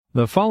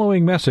The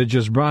following message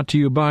is brought to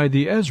you by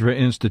the Ezra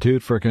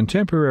Institute for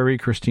Contemporary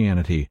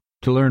Christianity.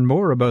 To learn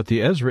more about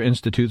the Ezra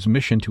Institute's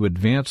mission to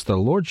advance the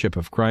Lordship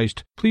of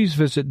Christ, please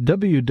visit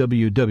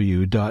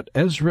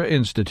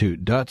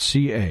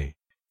www.ezrainstitute.ca.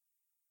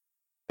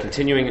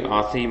 Continuing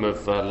our theme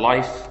of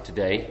life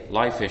today,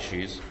 life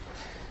issues,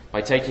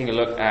 by taking a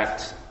look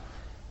at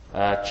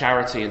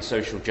charity and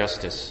social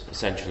justice,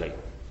 essentially.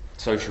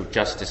 Social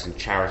justice and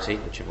charity,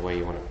 whichever way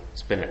you want to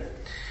spin it.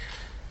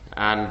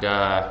 And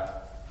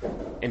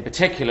in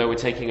particular, we're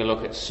taking a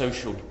look at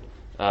social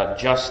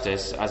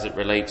justice as it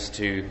relates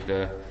to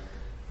the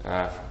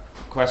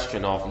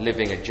question of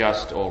living a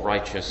just or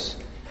righteous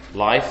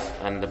life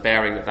and the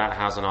bearing that that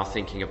has on our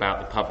thinking about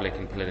the public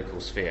and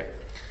political sphere.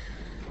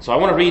 So I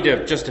want to read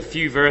just a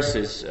few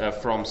verses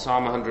from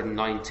Psalm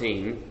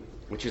 119,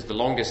 which is the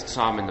longest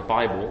psalm in the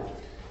Bible,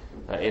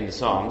 in the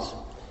Psalms.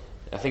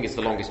 I think it's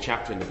the longest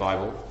chapter in the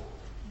Bible.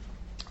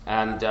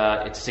 And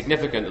it's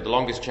significant that the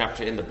longest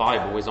chapter in the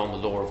Bible is on the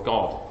law of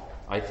God,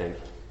 I think.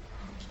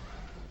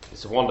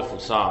 It's a wonderful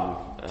psalm,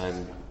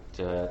 and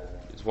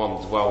it's one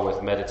that's well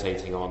worth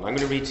meditating on. I'm going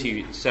to read to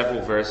you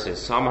several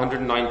verses. Psalm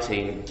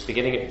 119,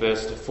 beginning at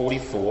verse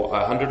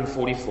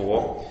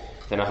 144,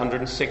 then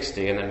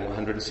 160, and then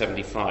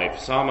 175.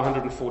 Psalm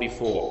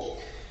 144.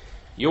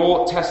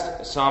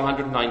 Psalm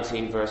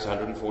 119, verse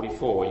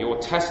 144. Your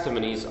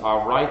testimonies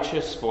are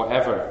righteous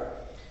forever.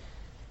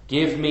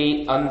 Give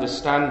me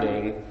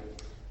understanding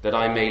that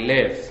I may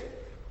live.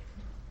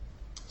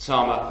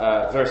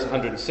 Verse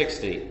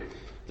 160.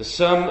 The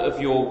sum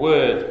of your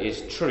word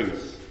is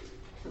truth,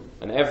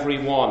 and every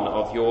one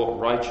of your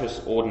righteous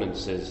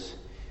ordinances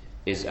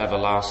is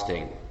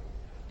everlasting.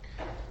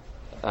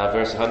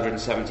 Verse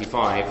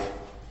 175.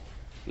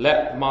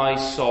 Let my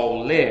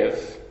soul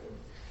live,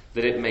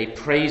 that it may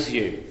praise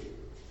you,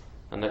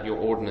 and that your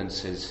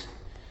ordinances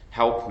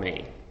help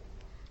me.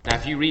 Now,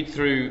 if you read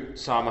through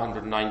Psalm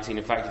 119,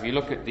 in fact, if you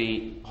look at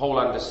the whole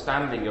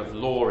understanding of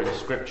law in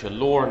Scripture,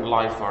 law and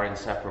life are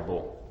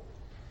inseparable.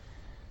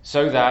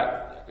 So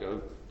that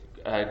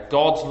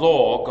God's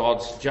law,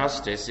 God's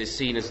justice, is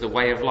seen as the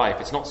way of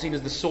life. It's not seen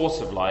as the source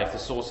of life. The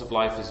source of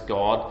life is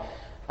God,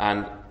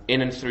 and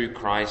in and through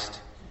Christ.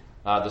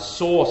 The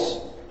source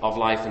of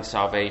life and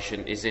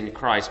salvation is in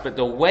Christ. But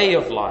the way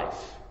of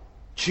life,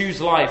 choose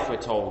life, we're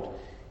told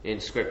in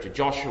Scripture.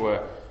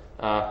 Joshua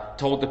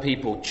told the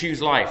people,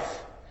 choose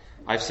life.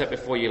 I've set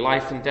before you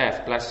life and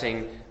death,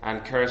 blessing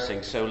and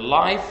cursing. So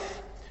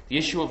life, the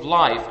issue of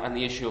life and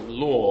the issue of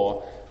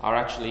law are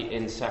actually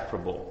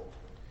inseparable.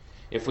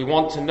 If we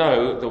want to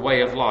know the way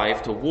of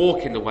life, to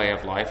walk in the way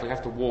of life, we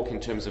have to walk in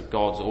terms of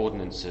God's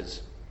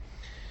ordinances.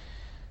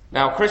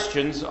 Now,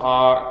 Christians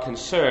are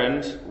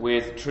concerned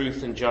with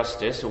truth and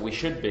justice, or we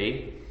should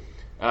be,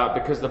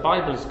 because the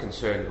Bible is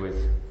concerned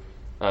with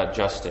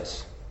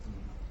justice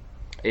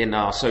in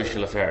our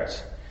social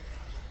affairs.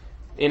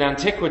 In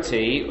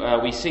antiquity,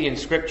 we see in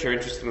Scripture,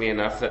 interestingly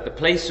enough, that the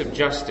place of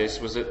justice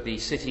was at the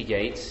city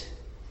gates,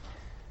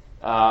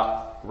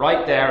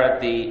 right there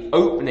at the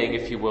opening,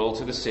 if you will,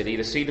 to the city,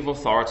 the seat of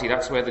authority.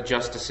 That's where the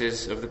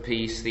justices of the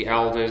peace, the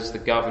elders, the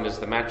governors,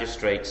 the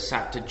magistrates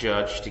sat to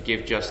judge, to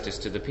give justice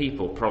to the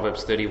people.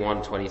 Proverbs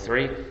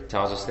 31:23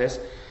 tells us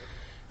this.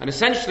 And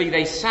essentially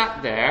they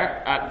sat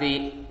there at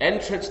the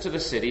entrance to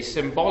the city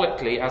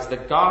symbolically as the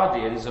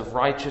guardians of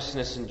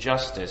righteousness and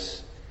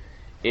justice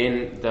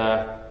in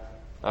the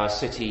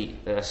city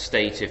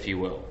state, if you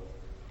will.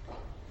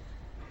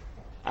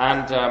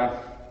 And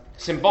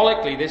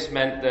symbolically this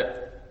meant that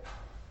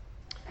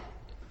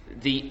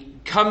the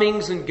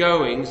comings and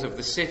goings of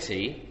the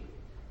city,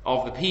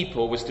 of the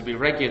people, was to be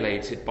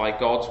regulated by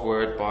God's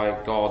word, by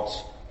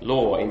God's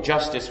law.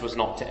 Injustice was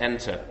not to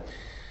enter.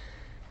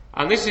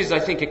 And this is, I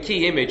think, a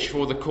key image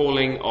for the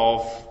calling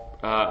of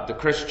the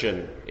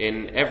Christian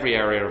in every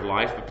area of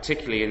life, but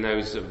particularly in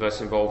those of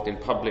us involved in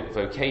public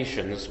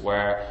vocations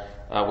where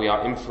we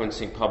are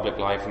influencing public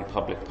life and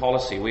public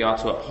policy. We are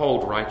to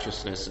uphold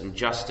righteousness and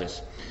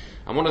justice.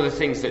 And one of the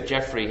things that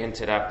Jeffrey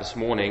hinted at this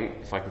morning,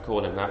 if I can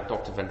call him that,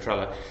 Dr.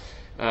 Ventrella,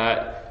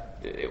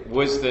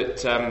 was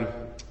that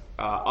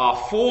our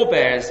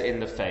forebears in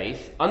the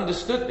faith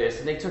understood this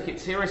and they took it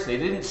seriously.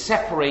 They didn't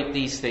separate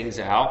these things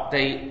out.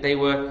 They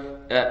were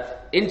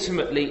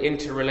intimately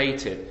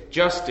interrelated.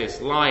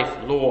 Justice, life,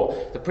 law.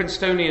 The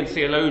Princetonian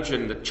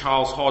theologian,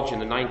 Charles Hodge, in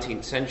the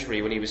 19th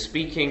century, when he was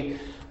speaking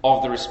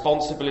of the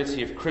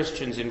responsibility of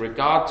Christians in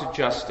regard to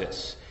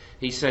justice,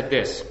 he said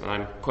this, and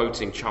I'm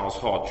quoting Charles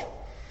Hodge: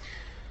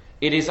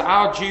 "It is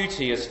our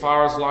duty, as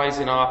far as lies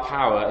in our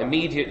power,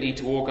 immediately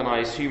to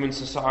organize human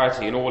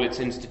society and all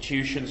its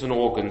institutions and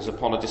organs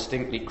upon a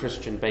distinctly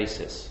Christian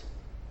basis.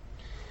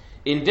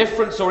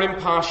 Indifference or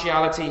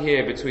impartiality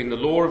here between the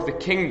law of the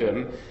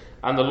kingdom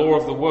and the law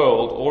of the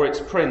world, or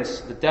its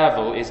prince, the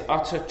devil, is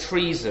utter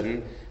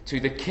treason to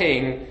the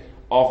King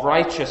of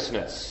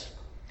righteousness.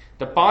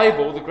 The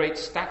Bible, the great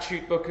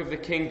statute book of the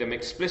kingdom,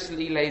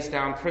 explicitly lays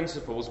down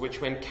principles which,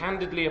 when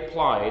candidly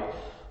applied,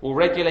 will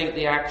regulate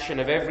the action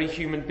of every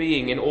human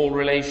being in all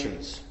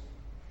relations.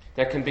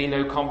 There can be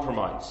no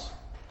compromise.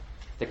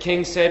 The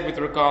king said with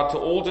regard to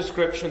all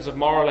descriptions of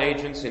moral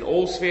agents in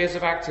all spheres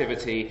of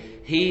activity,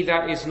 "He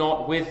that is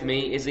not with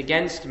me is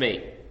against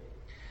me."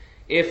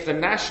 If the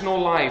national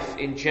life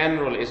in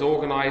general is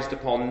organized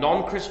upon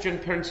non-Christian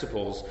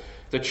principles,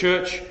 the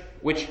churches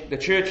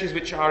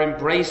which are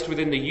embraced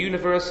within the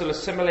universal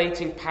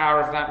assimilating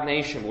power of that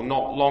nation will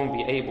not long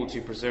be able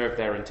to preserve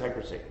their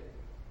integrity.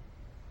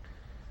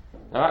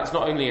 Now that's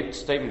not only a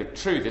statement of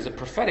truth, it's a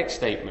prophetic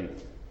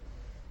statement.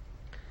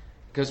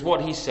 Because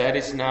what he said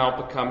has now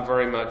become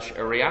very much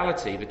a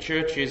reality. The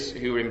churches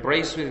who are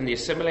embraced within the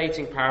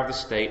assimilating power of the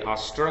state are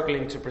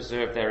struggling to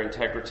preserve their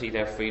integrity,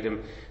 their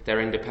freedom, their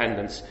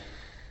independence.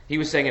 He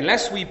was saying,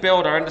 unless we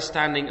build our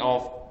understanding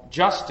of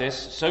justice,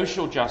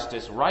 social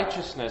justice,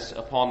 righteousness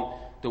upon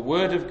the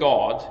Word of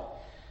God,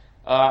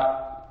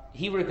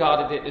 he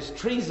regarded it as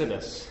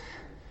treasonous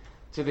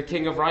to the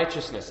King of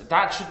Righteousness.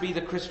 That should be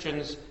the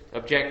Christian's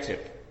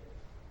objective.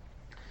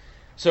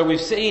 So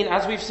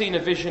as we've seen a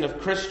vision of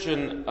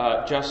Christian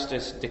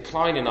justice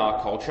decline in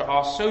our culture,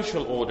 our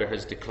social order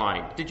has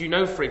declined. Did you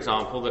know, for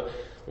example, that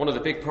one of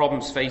the big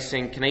problems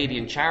facing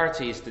Canadian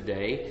charities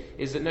today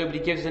is that nobody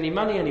gives any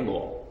money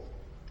anymore?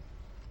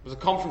 There was a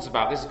conference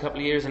about this a couple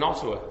of years in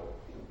Ottawa.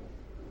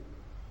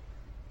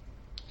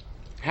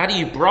 How do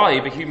you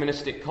bribe a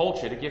humanistic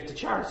culture to give to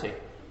charity?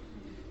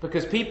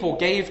 Because people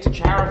gave to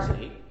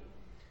charity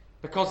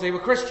because they were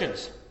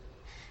Christians.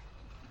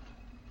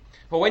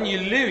 But when you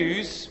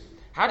lose,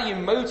 how do you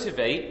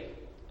motivate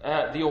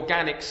the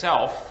organic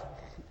self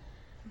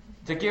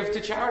to give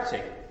to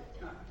charity?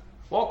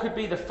 What could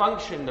be the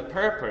function, the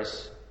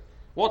purpose?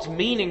 What's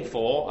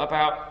meaningful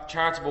about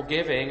charitable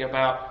giving,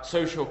 about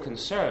social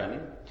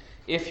concern,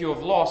 if you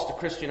have lost a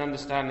Christian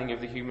understanding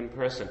of the human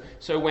person?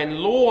 So when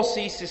law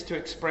ceases to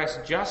express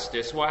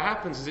justice, what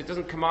happens is it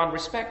doesn't command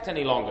respect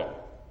any longer.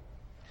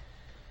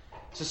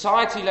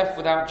 Society left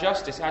without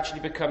justice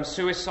actually becomes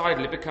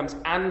suicidal. It becomes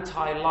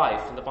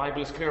anti-life, and the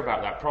Bible is clear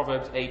about that.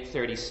 Proverbs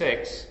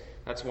 8:36,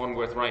 that's one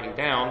worth writing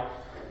down.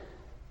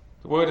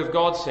 The Word of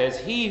God says,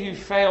 "He who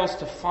fails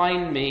to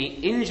find me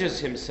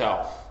injures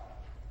himself.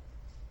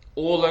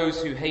 All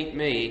those who hate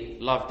me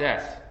love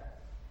death."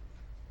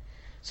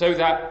 So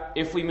that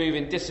if we move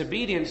in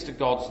disobedience to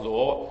God's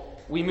law,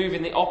 we move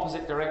in the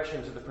opposite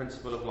direction to the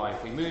principle of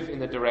life. We move in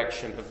the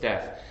direction of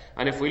death.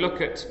 And if we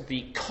look at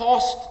the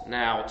cost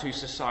now to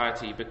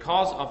society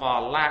because of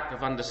our lack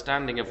of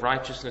understanding of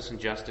righteousness and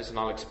justice, and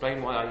I'll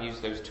explain why I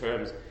use those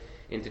terms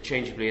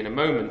interchangeably in a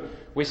moment,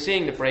 we're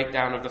seeing the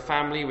breakdown of the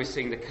family, we're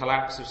seeing the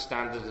collapse of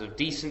standards of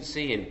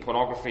decency in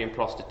pornography and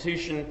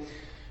prostitution,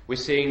 we're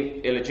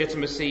seeing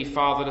illegitimacy,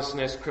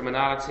 fatherlessness,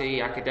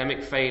 criminality,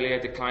 academic failure,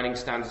 declining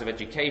standards of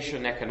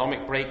education,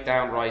 economic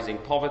breakdown, rising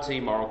poverty,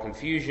 moral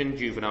confusion,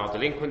 juvenile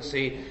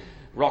delinquency,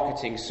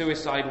 rocketing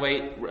suicide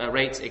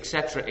rates,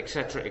 etc.,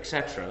 etc.,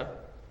 etc.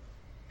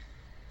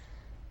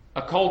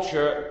 A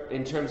culture,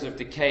 in terms of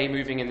decay,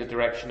 moving in the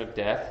direction of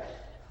death,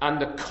 and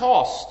the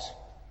cost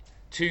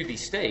to the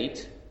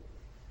state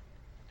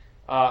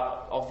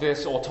of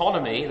this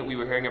autonomy that we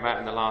were hearing about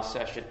in the last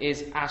session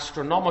is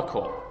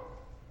astronomical.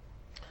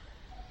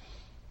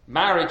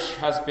 Marriage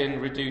has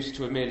been reduced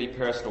to a merely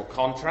personal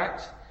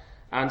contract,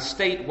 and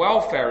state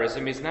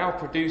welfareism is now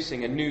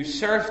producing a new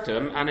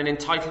serfdom and an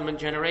entitlement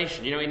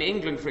generation. You know, in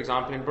England, for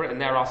example, in Britain,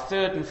 there are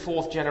third and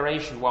fourth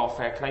generation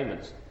welfare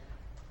claimants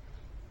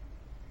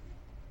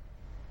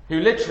who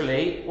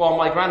literally, well,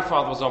 my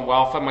grandfather was on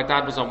welfare, my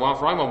dad was on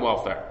welfare, I'm on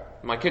welfare,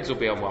 my kids will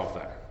be on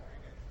welfare.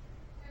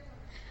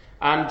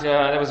 And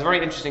there was a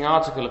very interesting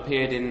article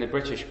appeared in the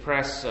British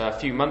press a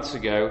few months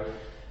ago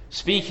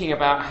speaking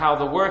about how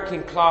the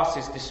working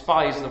classes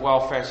despise the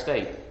welfare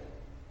state.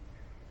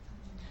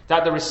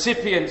 That the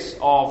recipients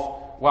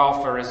of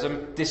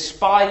welfareism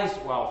despise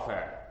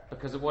welfare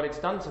because of what it's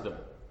done to them.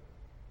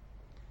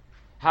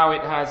 How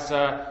it has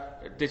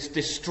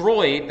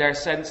destroyed their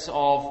sense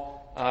of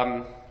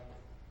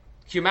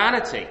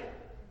humanity,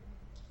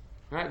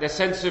 right? Their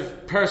sense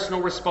of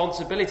personal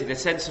responsibility, their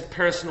sense of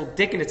personal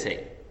dignity.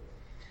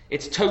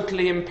 It's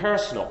totally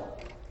impersonal.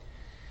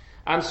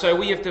 And so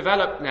we have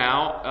developed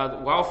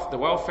now the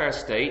welfare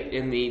state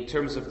in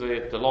terms of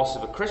the loss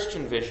of a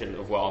Christian vision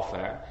of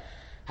welfare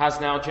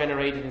has now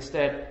generated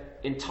instead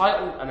an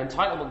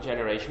entitlement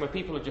generation where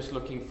people are just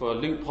looking for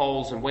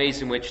loopholes and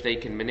ways in which they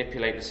can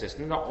manipulate the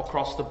system, not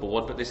across the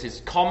board, but this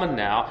is common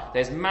now.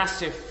 There's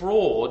massive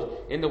fraud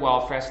in the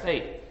welfare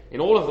state,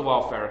 in all of the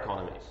welfare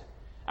economies.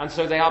 And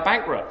so they are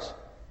bankrupt.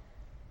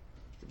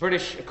 The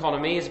British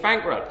economy is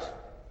bankrupt.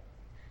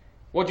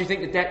 What do you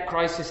think the debt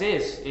crisis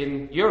is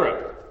in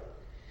Europe?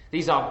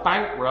 These are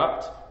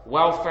bankrupt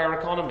welfare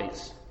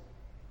economies.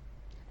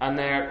 And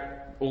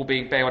they're all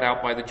being bailed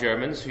out by the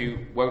Germans, who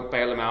won't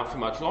bail them out for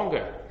much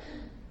longer.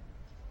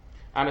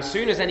 And as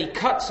soon as any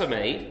cuts are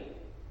made,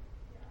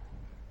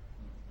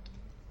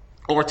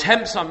 or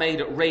attempts are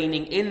made at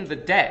reining in the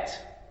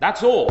debt,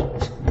 that's all.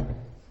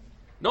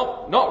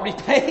 Not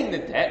repaying the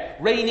debt,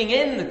 reining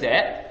in the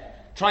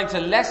debt, trying to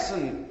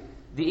lessen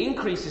the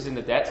increases in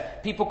the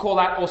debt, people call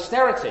that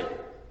austerity.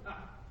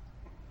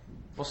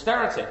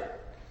 Austerity.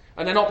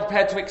 And they're not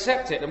prepared to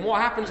accept it. And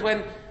what happens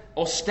when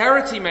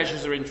austerity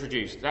measures are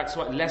introduced? That's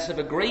what, less of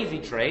a gravy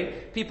train.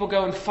 People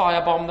go and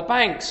firebomb the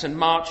banks and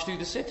march through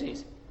the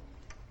cities.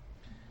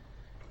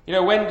 You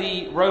know, when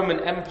the Roman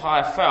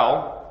Empire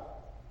fell,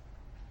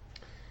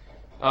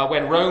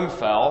 when Rome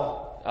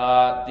fell,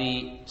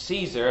 the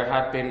Caesar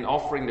had been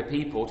offering the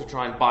people, to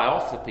try and buy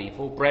off the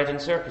people, bread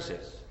and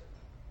circuses,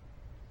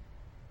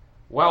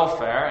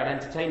 welfare and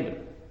entertainment.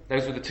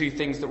 Those were the two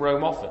things that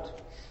Rome offered.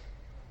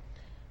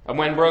 And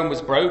when Rome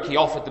was broke, he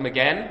offered them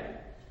again,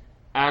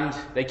 and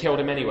they killed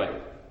him anyway.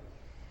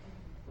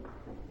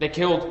 They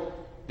killed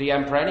the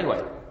emperor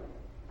anyway.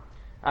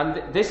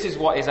 And this is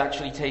what is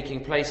actually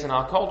taking place in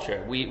our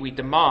culture. We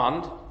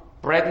demand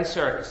bread and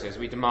circuses,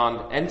 we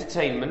demand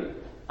entertainment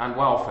and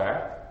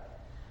welfare,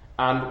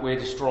 and we're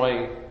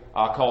destroying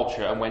our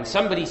culture. And when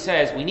somebody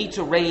says we need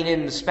to rein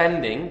in the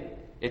spending,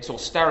 it's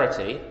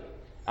austerity,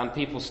 and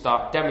people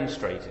start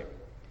demonstrating.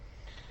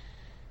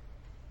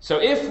 So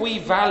if we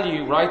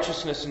value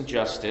righteousness and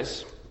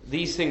justice,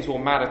 these things will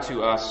matter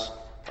to us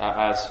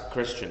as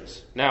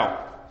Christians.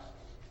 Now,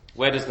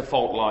 where does the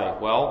fault lie?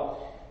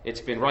 Well, it's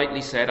been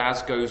rightly said,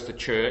 as goes the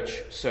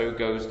church, so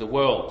goes the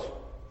world.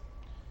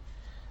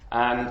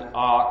 And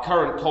our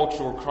current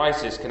cultural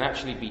crisis can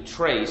actually be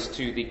traced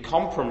to the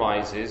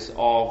compromises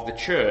of the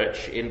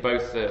church in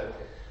both the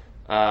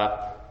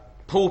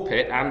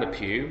pulpit and the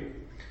pew,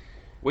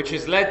 which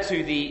has led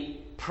to the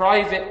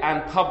private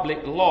and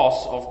public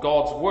loss of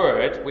God's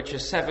word, which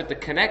has severed the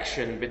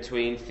connection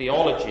between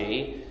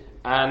theology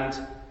and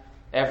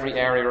every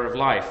area of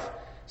life.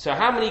 So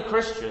how many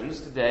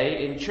Christians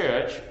today in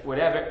church would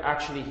ever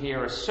actually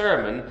hear a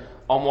sermon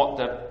on what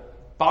the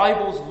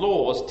Bible's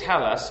laws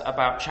tell us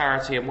about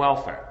charity and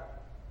welfare?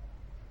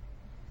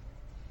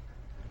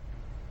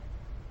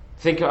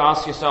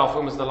 Ask yourself,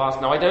 when was the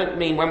last... Now, I don't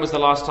mean when was the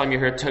last time you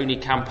heard Tony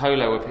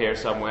Campolo appear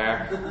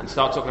somewhere and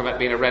start talking about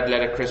being a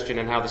red-letter Christian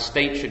and how the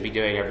state should be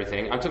doing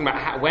everything. I'm talking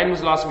about when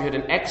was the last time you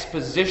heard an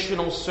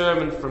expositional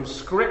sermon from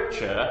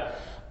Scripture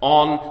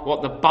on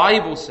what the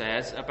Bible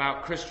says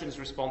about Christians'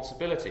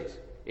 responsibilities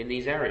in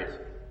these areas.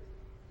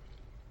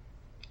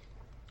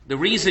 The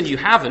reason you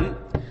haven't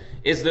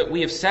is that we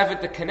have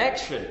severed the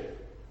connection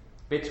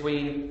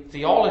between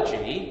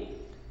theology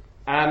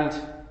and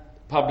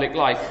public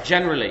life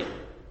generally.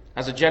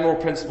 As a general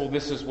principle,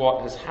 this is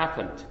what has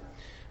happened.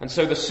 And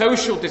so the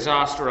social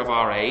disaster of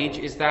our age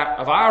is that,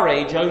 of our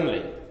age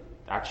only,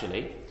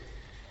 actually,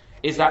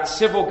 is that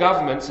civil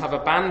governments have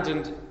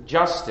abandoned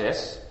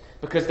justice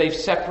because they've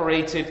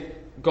separated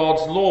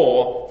God's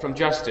law from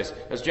justice.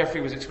 As Geoffrey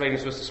was explaining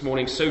to us this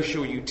morning,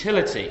 social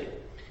utility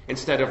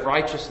instead of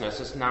righteousness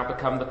has now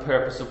become the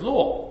purpose of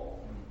law.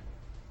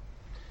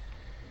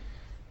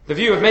 The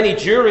view of many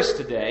jurists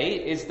today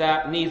is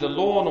that neither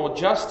law nor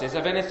justice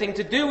have anything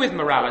to do with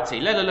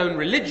morality, let alone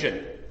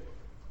religion.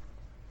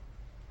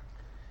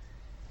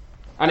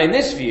 And in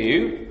this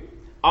view,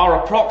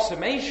 our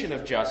approximation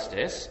of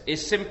justice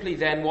is simply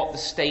then what the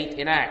state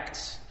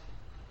enacts.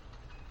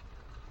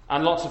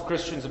 And lots of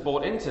Christians are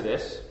bought into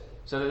this,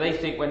 so that they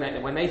think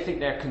when they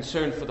think they're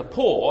concerned for the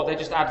poor, they're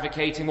just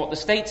advocating what the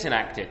state's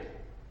enacted.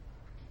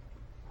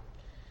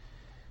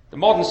 The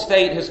modern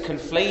state has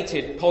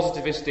conflated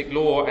positivistic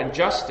law and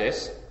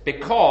justice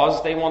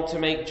because they want to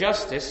make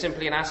justice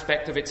simply an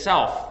aspect of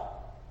itself.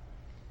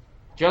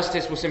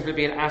 Justice will simply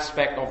be an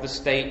aspect of the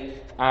state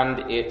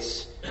and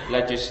its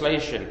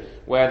legislation,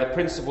 where the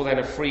principle then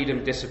of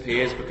freedom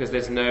disappears because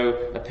there's no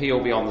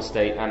appeal beyond the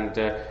state. And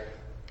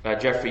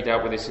Geoffrey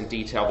dealt with this in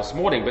detail this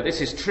morning, but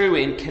this is true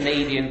in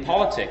Canadian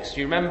politics.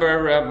 Do you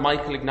remember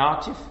Michael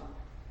Ignatieff,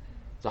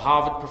 the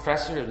Harvard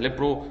professor,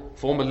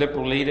 former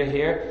Liberal leader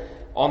here?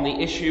 On the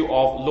issue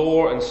of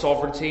law and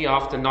sovereignty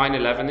after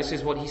 9/11, this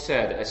is what he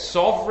said: a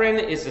sovereign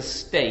is a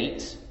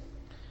state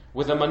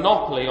with a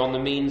monopoly on the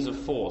means of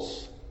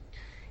force.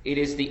 It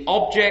is the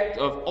object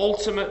of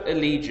ultimate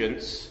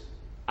allegiance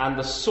and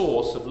the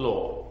source of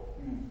law.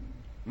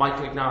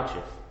 Michael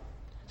Ignatieff.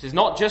 This is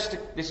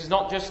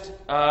not just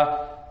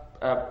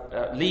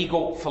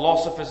legal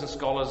philosophers and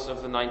scholars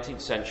of the 19th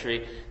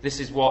century.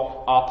 This is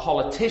what our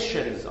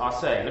politicians are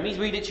saying. Let me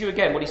read it to you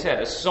again, what he said.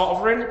 A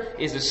sovereign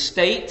is a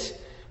state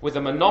with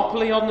a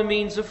monopoly on the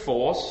means of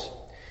force.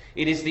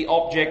 It is the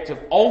object of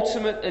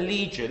ultimate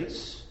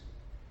allegiance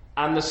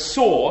and the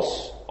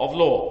source of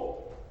law.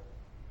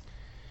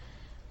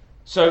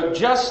 So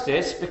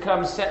justice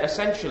becomes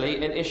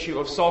essentially an issue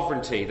of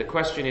sovereignty. The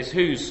question is,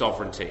 whose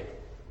sovereignty?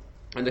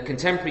 And the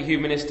contemporary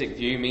humanistic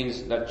view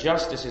means that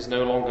justice is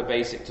no longer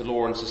basic to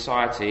law and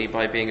society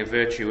by being a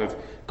virtue of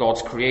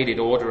God's created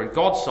order and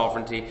God's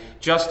sovereignty.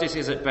 Justice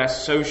is at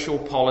best social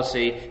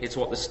policy. It's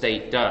what the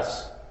state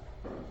does.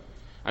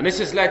 And this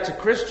has led to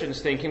Christians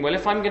thinking, well,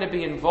 if I'm going to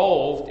be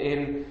involved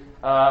in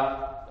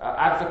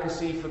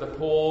advocacy for the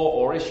poor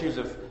or issues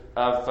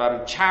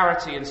of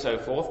charity and so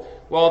forth,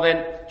 well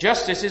then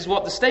justice is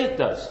what the state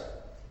does.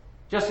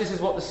 Justice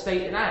is what the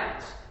state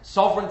enacts.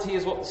 Sovereignty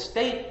is what the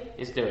state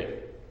is doing.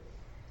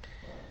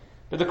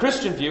 But the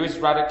Christian view is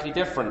radically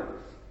different.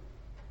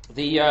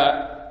 The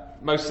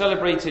most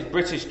celebrated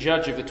British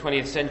judge of the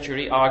 20th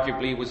century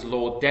arguably was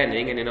Lord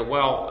Denning, and in a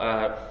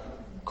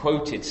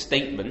well-quoted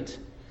statement,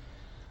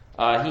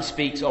 he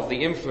speaks of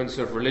the influence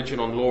of religion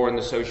on law and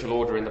the social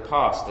order in the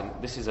past. And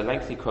this is a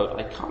lengthy quote.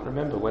 I can't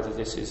remember whether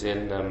this is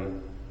in...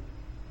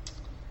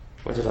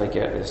 where did I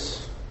get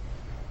this?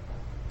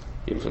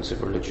 The influence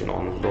of religion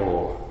on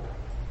law.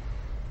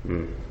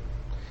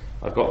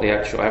 I've got the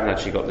actual... I haven't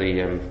actually got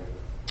the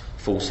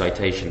full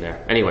citation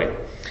there. Anyway,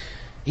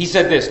 he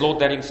said this, Lord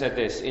Denning said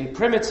this: in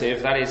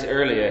primitive, that is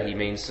earlier, he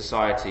means,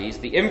 societies,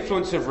 the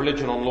influence of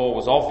religion on law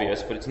was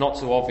obvious, but it's not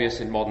so obvious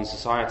in modern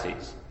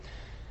societies.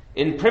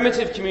 In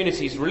primitive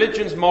communities,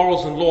 religions,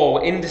 morals, and law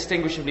were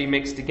indistinguishably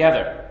mixed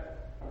together.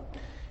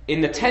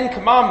 In the Ten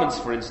Commandments,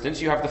 for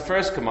instance, you have the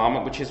first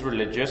commandment, which is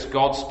religious.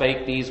 God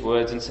spake these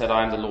words and said,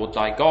 I am the Lord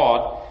thy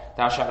God.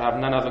 Thou shalt have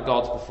none other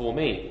gods before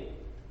me.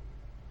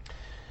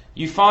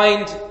 You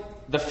find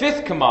the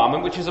fifth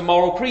commandment, which is a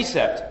moral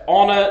precept.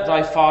 Honour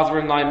thy father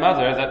and thy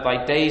mother, that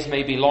thy days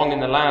may be long in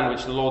the land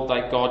which the Lord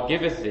thy God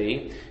giveth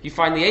thee. You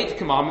find the eighth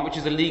commandment, which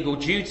is a legal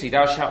duty.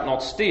 Thou shalt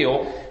not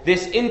steal.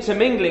 This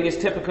intermingling is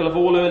typical of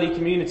all early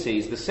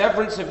communities. The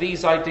severance of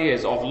these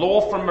ideas of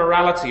law from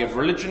morality, of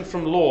religion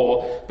from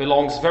law,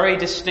 belongs very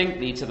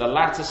distinctly to the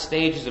latter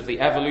stages of the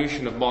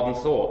evolution of modern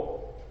thought.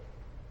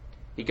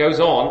 He goes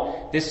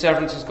on, this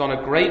severance has gone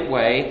a great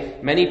way.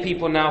 Many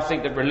people now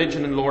think that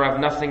religion and law have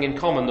nothing in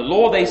common. The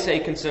law, they say,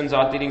 concerns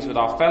our dealings with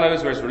our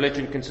fellows, whereas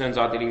religion concerns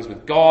our dealings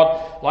with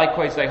God.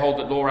 Likewise, they hold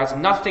that law has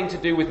nothing to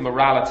do with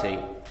morality.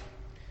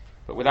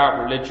 But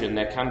without religion,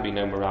 there can be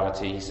no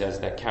morality. He says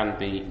there can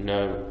be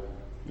no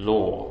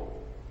law.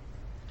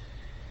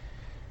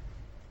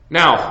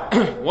 Now,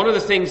 one of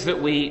the things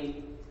that we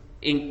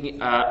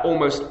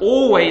almost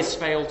always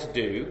fail to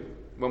do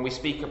when we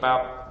speak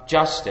about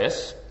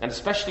justice, and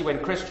especially when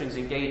Christians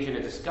engage in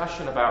a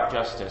discussion about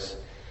justice,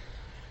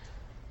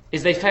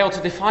 is they fail to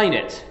define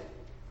it.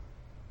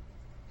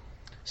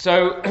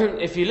 So,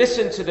 if you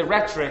listen to the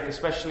rhetoric,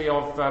 especially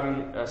of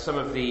some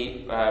of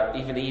the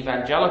even the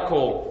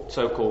evangelical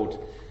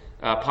so-called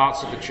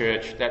parts of the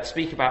church that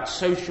speak about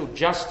social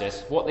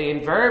justice, what they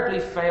invariably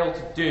fail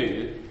to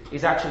do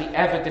is actually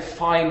ever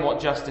define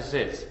what justice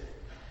is.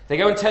 They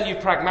go and tell you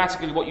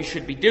pragmatically what you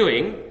should be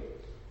doing,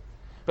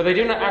 but they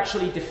do not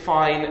actually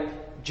define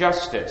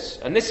justice.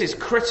 And this is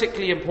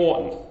critically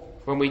important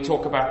when we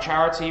talk about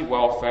charity,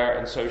 welfare,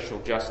 and social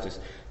justice.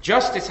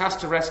 Justice has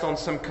to rest on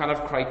some kind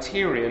of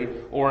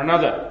criterion or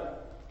another.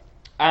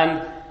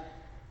 And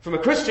from a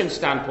Christian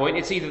standpoint,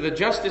 it's either the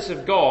justice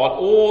of God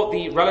or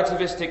the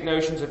relativistic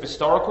notions of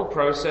historical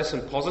process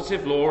and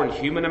positive law and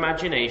human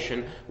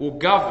imagination will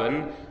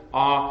govern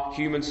our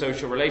human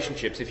social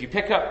relationships. If you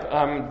pick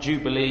up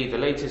Jubilee, the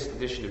latest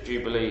edition of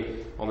Jubilee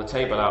on the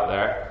table out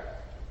there,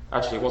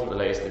 actually, it wasn't the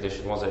latest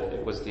edition, was it?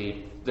 It was the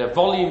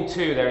Volume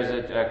 2. There is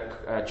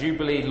a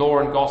Jubilee Law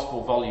and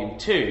Gospel Volume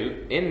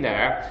 2. In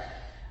there,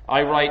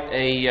 I write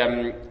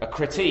a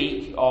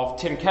critique of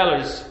Tim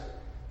Keller's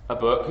a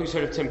book. Who's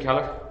heard of Tim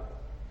Keller?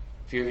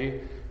 A few of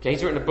you? Okay,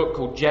 he's written a book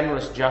called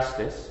Generous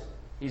Justice.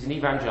 He's an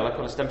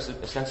evangelical,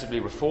 ostensibly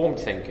reformed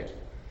thinker,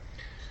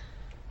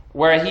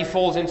 where he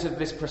falls into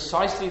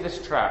precisely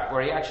this trap,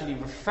 where he actually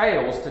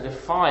fails to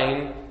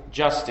define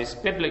justice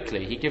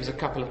biblically. He gives a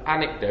couple of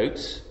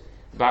anecdotes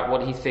about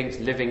what he thinks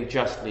living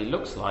justly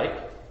looks like,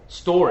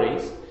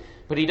 stories,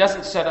 but he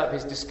doesn't set up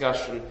his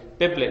discussion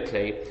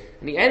biblically.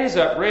 And he ends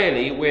up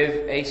really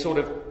with a sort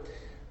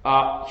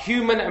of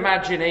human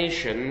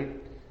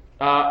imagination,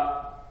 kind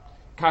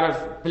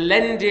of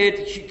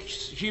blended,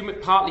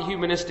 partly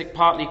humanistic,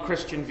 partly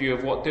Christian view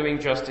of what doing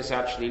justice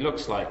actually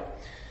looks like.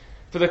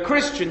 For the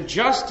Christian,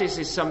 justice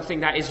is something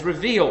that is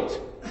revealed.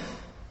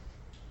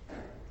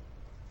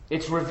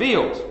 It's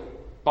revealed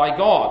by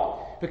God,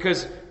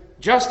 because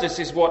justice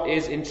is what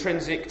is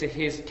intrinsic to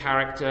his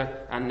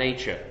character and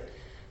nature.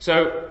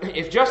 So,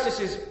 if justice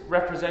is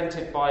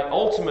represented by,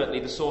 ultimately,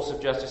 the source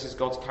of justice is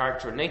God's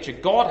character and nature,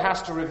 God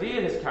has to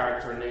reveal his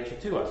character and nature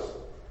to us.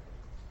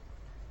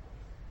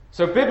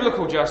 So,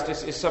 biblical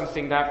justice is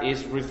something that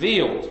is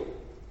revealed.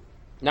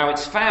 Now,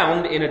 it's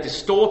found in a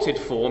distorted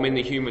form in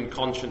the human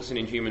conscience and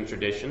in human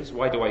traditions.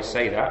 Why do I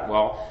say that?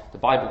 Well, the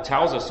Bible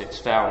tells us it's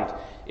found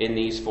in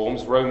these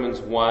forms, Romans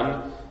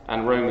 1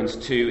 and Romans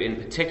 2 in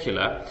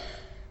particular.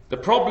 The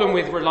problem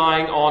with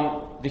relying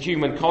on the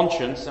human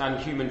conscience and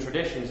human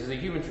traditions is that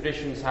human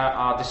traditions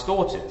are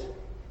distorted.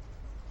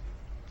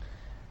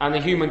 And the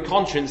human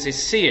conscience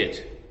is seared.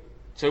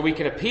 So we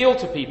can appeal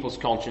to people's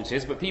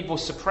consciences, but people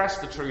suppress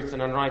the truth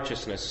and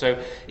unrighteousness.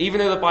 So even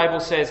though the Bible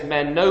says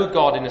men know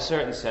God in a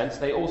certain sense,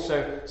 they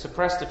also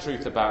suppress the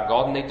truth about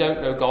God, and they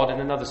don't know God in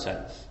another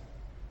sense.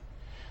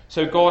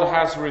 So God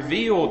has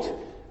revealed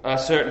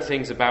certain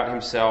things about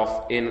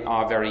himself in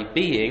our very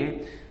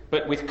being,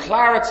 but with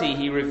clarity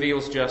he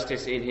reveals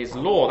justice in his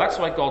law. That's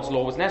why God's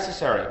law was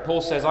necessary.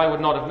 Paul says, I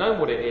would not have known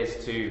what it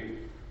is to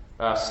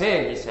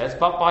sin, he says,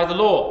 but by the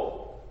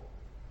law.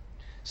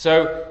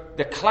 So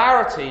the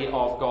clarity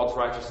of God's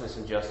righteousness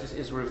and justice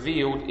is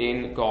revealed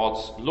in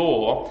God's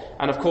law,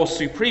 and of course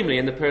supremely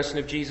in the person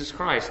of Jesus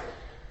Christ.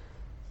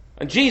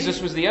 And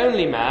Jesus was the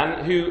only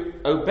man who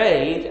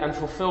obeyed and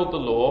fulfilled the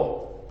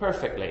law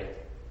perfectly.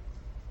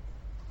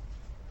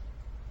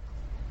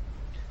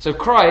 So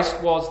Christ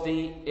was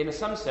in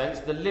some sense,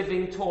 the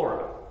living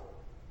Torah.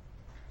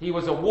 He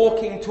was a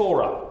walking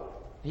Torah.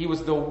 He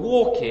was the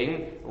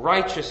walking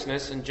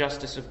righteousness and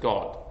justice of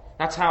God.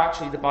 That's how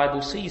actually the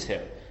Bible sees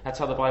him. That's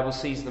how the Bible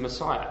sees the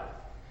Messiah.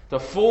 The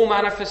full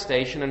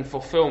manifestation and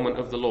fulfillment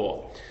of the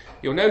law.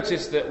 You'll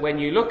notice that when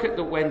you look at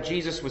when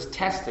Jesus was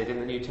tested in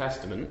the New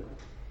Testament,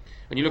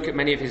 when you look at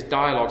many of his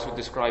dialogues with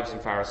the scribes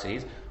and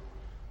Pharisees,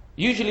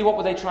 usually what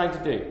were they trying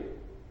to do?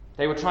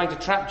 They were trying to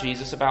trap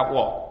Jesus about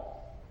what?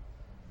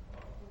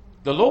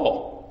 The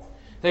law.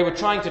 They were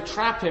trying to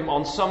trap him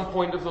on some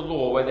point of the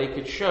law where they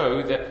could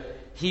show that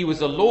he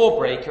was a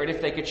lawbreaker, and if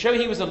they could show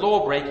he was a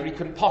lawbreaker, he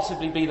couldn't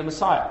possibly be the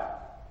Messiah.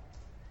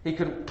 He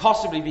couldn't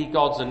possibly be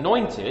God's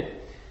anointed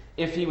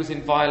if he was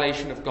in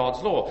violation of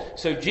God's law.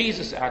 So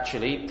Jesus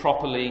actually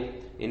properly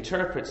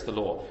interprets the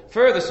law.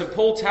 Further, St.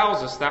 Paul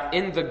tells us that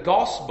in the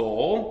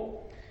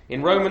gospel,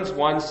 in Romans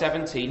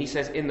 1:17, he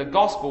says, in the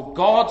gospel,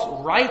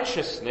 God's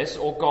righteousness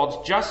or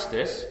God's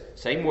justice,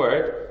 same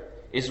word,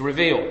 is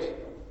revealed.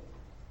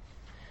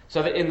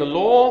 So that in the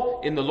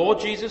Lord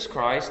Jesus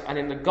Christ, and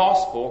in the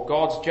gospel,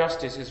 God's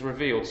justice is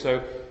revealed.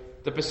 So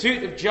the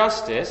pursuit of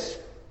justice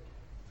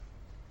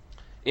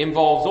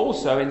involves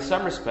also, in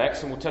some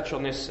respects, and we'll touch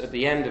on this at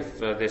the end of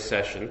this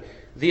session,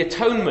 the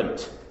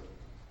atonement.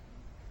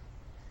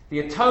 The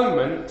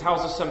atonement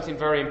tells us something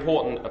very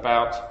important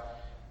about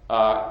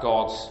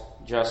God's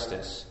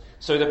justice.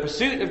 So the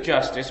pursuit of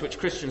justice, which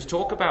Christians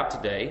talk about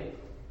today,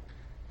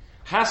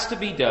 has to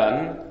be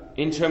done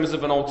in terms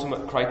of an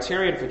ultimate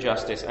criterion for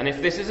justice. And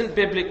if this isn't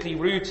biblically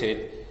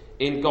rooted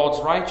in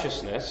God's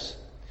righteousness,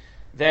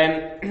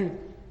 then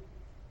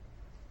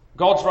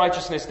God's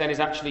righteousness then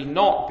is actually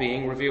not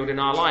being revealed in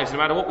our lives, no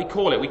matter what we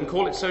call it. We can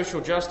call it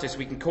social justice,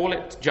 we can call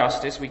it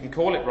justice, we can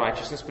call it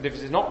righteousness, but if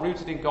it is not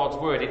rooted in God's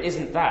word, it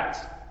isn't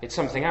that. It's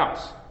something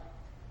else.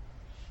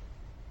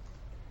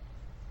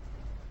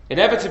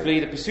 Inevitably,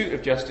 the pursuit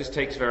of justice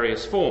takes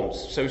various forms.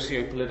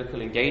 Socio-political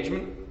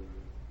engagement,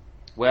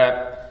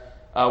 where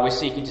we're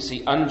seeking to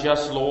see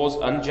unjust laws,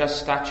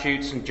 unjust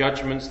statutes and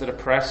judgments that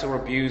oppress or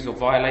abuse or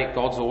violate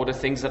God's order,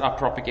 things that are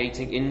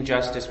propagating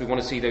injustice. We want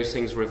to see those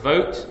things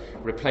revoked,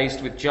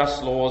 replaced with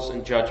just laws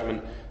and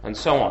judgment, and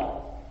so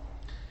on.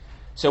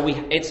 So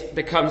it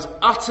becomes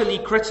utterly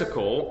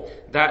critical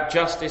that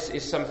justice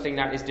is something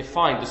that is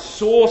defined, the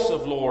source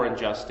of law and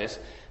justice.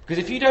 Because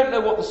if you don't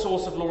know what the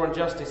source of law and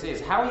justice is,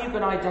 how are you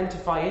going to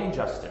identify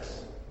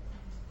injustice?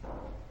 I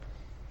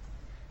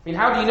mean,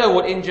 how do you know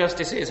what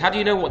injustice is? How do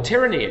you know what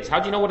tyranny is? How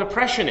do you know what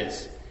oppression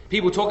is?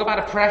 People talk about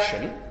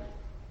oppression,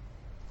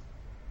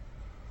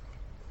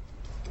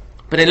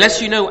 but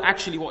unless you know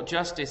actually what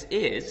justice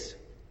is,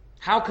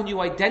 how can you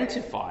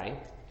identify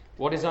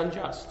what is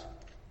unjust?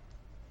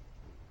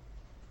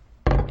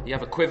 You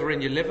have a quiver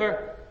in your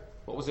liver.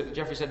 What was it that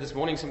Jeffrey said this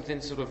morning?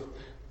 Something sort of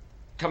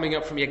coming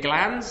up from your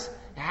glands.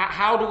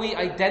 How do we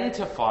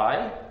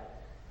identify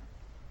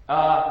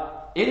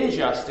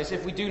injustice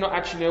if we do not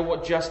actually know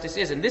what justice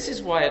is? And this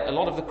is why a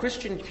lot of the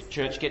Christian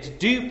church gets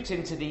duped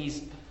into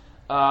these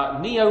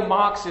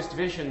neo-Marxist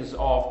visions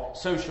of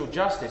social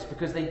justice,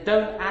 because they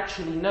don't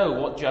actually know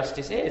what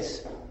justice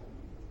is.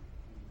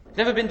 It's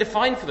never been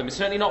defined for them. It's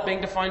certainly not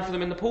being defined for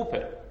them in the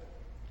pulpit.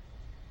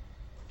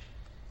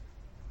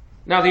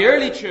 Now, the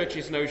early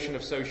church's notion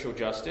of social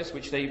justice,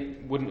 which they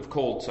wouldn't have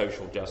called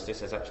social justice,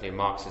 that's actually a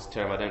Marxist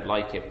term, I don't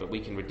like it, but we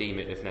can redeem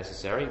it if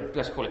necessary.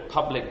 Let's call it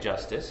public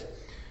justice.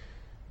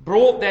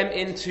 Brought them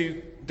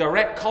into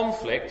direct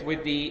conflict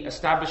with the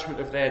establishment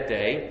of their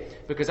day,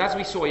 because as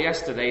we saw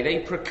yesterday, they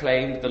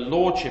proclaimed the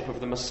lordship of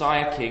the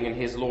Messiah King and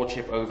his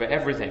lordship over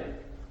everything.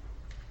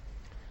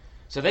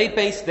 So they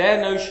based their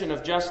notion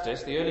of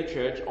justice, the early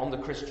church, on the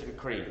Christian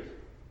creed.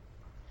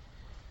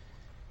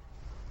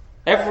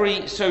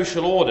 Every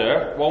social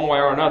order, one way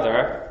or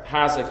another,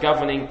 has a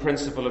governing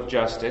principle of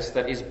justice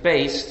that is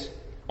based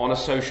on a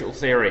social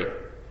theory.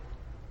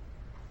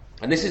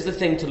 And this is the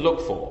thing to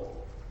look for.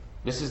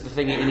 This is the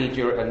thing you need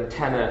your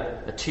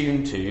antenna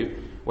attuned to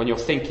when you're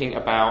thinking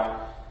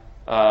about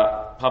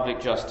public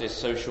justice,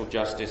 social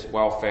justice,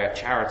 welfare,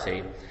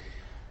 charity.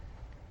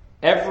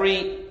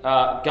 Every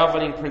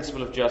governing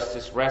principle of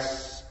justice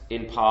rests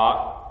in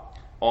part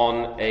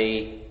on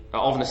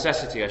of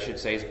necessity, I should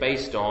say, is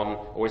based on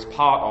or is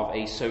part of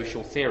a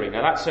social theory.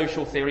 Now, that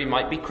social theory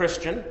might be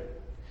Christian.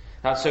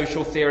 That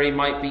social theory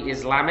might be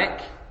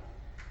Islamic.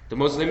 The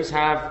Muslims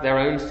have their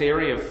own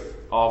theory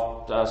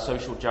of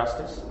social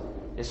justice.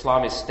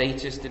 Islam is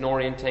statist in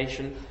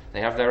orientation. They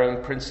have their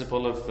own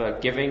principle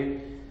of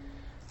giving.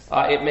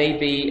 It may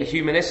be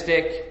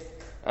humanistic.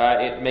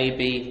 It may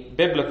be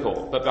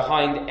biblical. But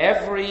behind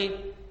every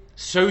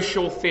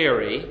social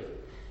theory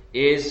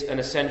is an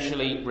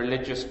essentially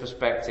religious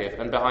perspective.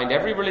 And behind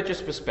every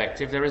religious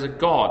perspective there is a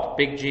God,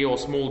 big G or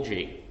small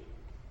g.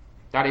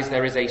 That is,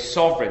 there is a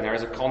sovereign, there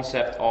is a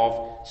concept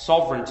of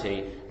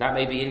sovereignty. That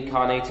may be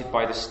incarnated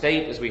by the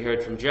state, as we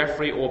heard from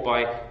Jeffrey, or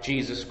by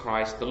Jesus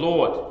Christ the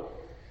Lord.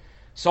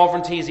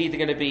 Sovereignty is either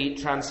going to be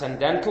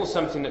transcendental,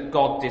 something that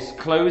God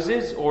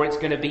discloses, or it's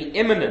going to be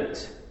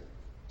immanent,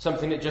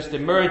 something that just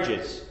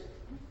emerges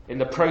in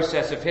the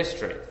process of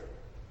history.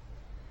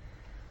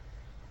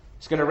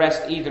 It's going to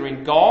rest either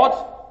in God,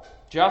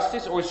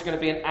 justice, or it's going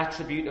to be an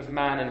attribute of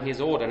man and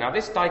his order. Now,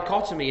 this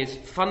dichotomy is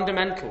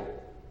fundamental.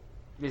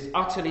 It is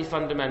utterly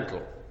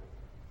fundamental.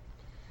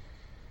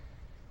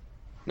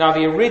 Now,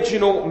 the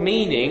original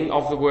meaning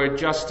of the word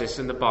justice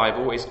in the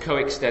Bible is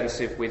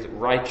coextensive with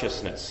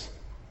righteousness.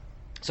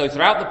 So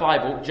throughout the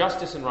Bible,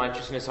 justice and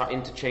righteousness are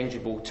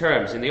interchangeable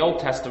terms. In the Old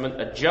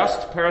Testament, a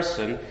just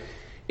person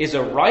is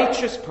a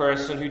righteous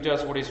person who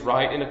does what is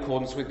right in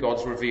accordance with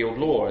God's revealed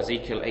law,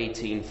 Ezekiel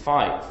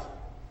 18:5.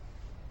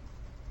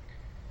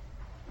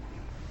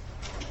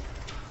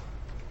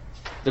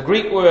 The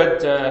Greek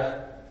word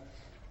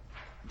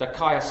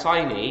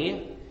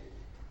dikaiosune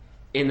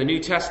in the New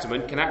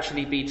Testament can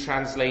actually be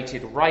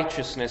translated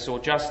righteousness or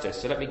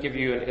justice. So let me give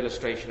you an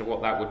illustration of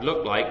what that would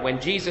look like. When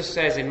Jesus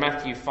says in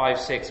Matthew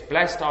 5:6,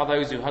 "Blessed are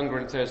those who hunger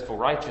and thirst for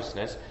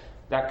righteousness,"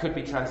 that could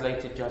be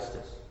translated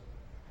justice.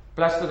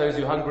 Blessed are those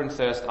who hunger and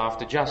thirst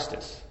after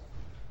justice.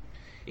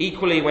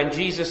 Equally, when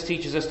Jesus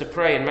teaches us to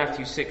pray in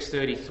Matthew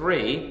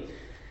 6:33,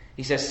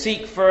 he says,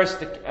 seek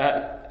first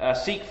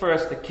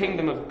the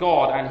kingdom of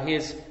God and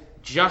his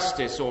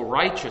justice or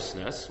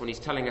righteousness, when he's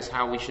telling us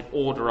how we should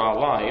order our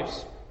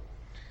lives.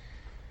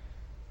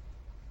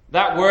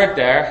 That word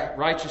there,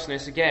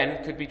 righteousness,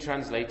 again, could be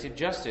translated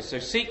justice. So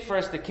seek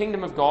first the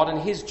kingdom of God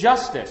and his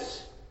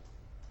justice.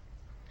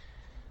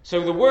 So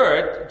the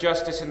word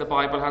justice in the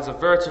Bible has a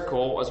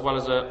vertical as well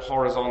as a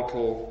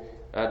horizontal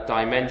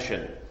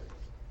dimension.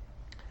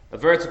 A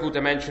vertical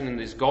dimension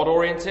is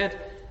God-oriented,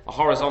 a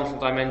horizontal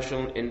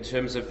dimension in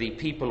terms of the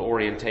people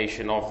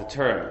orientation of the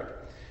term.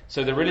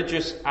 So the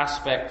religious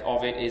aspect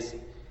of it is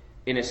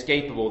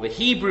inescapable. The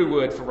Hebrew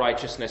word for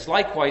righteousness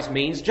likewise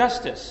means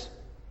justice.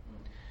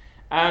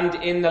 And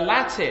in the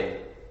Latin,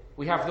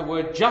 we have the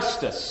word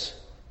justus,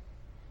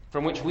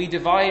 from which we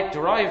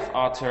derive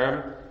our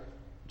term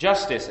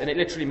justice, and it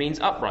literally means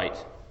upright.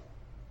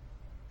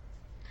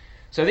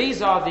 So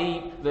these are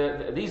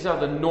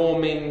the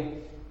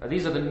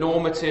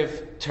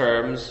normative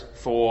terms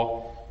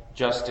for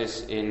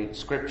justice in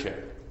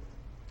Scripture.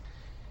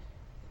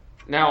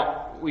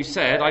 Now,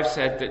 I've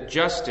said that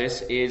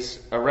justice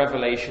is a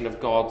revelation of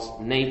God's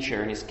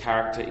nature and his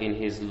character in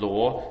his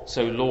law,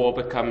 so law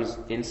becomes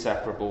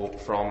inseparable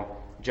from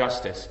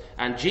justice.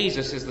 And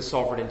Jesus is the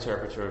sovereign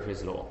interpreter of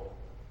his law.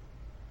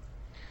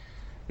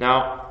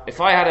 Now,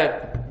 if I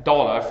had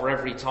 $1 for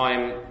every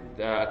time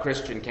a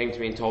Christian came to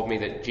me and told me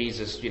that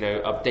Jesus,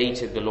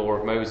 updated the law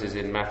of Moses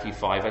in Matthew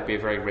 5, I'd be a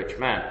very rich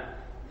man.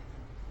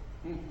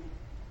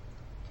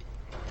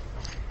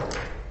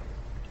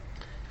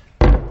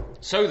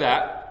 So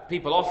that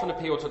people often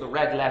appeal to the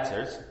red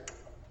letters,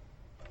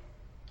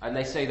 and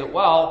they say that,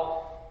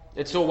 well,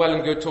 it's all well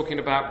and good talking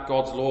about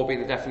God's law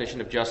being the definition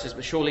of justice,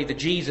 but surely the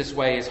Jesus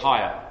way is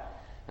higher.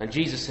 And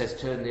Jesus says,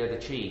 turn the other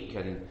cheek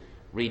and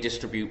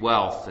redistribute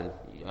wealth, and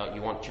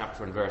you want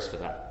chapter and verse for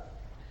that.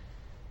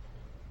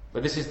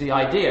 But this is the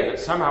idea that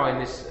somehow in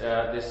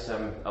this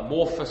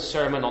amorphous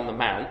Sermon on the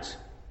Mount,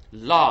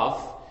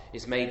 love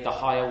is made the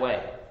higher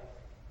way.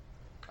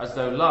 As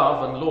though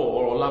love and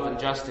law, or love and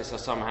justice, are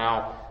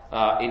somehow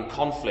in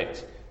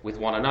conflict with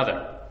one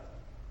another.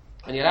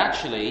 And yet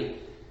actually,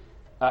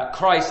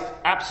 Christ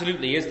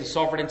absolutely is the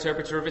sovereign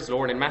interpreter of his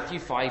law, and in Matthew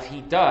 5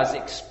 he does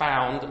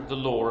expound the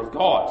law of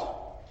God.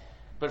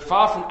 But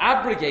far from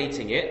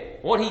abrogating it,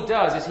 what he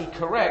does is he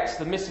corrects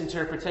the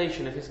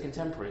misinterpretation of his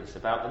contemporaries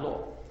about the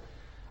law.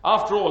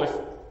 After all, if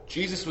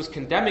Jesus was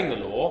condemning the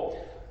law,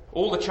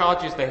 all the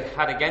charges they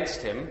had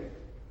against him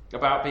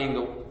about being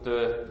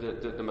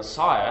the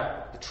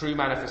Messiah, the true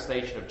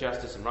manifestation of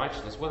justice and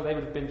righteousness, well, they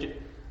would have been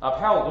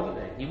upheld, wouldn't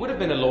they? He would have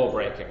been a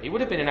lawbreaker. He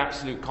would have been in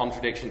absolute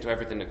contradiction to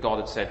everything that God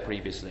had said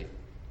previously.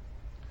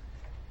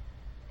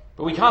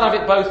 But we can't have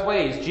it both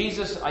ways.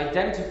 Jesus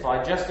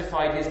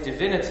justified his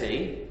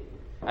divinity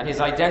and his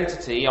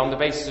identity on the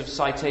basis of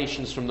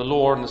citations from the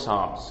law and the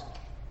Psalms.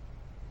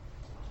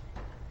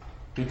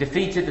 He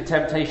defeated the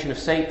temptation of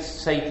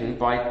Satan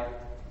by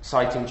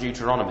citing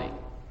Deuteronomy.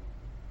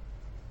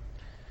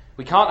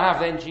 We can't have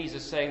then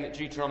Jesus saying that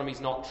Deuteronomy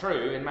is not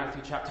true in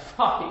Matthew chapter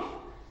 5.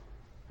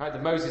 Right,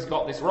 that Moses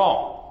got this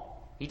wrong.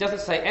 He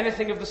doesn't say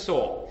anything of the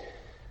sort.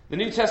 The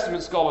New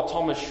Testament scholar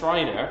Thomas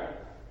Schreiner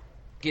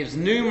gives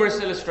numerous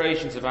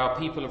illustrations of how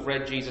people have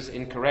read Jesus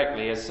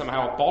incorrectly as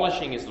somehow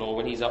abolishing his law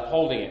when he's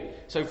upholding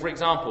it. So, for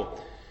example,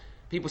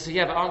 people say,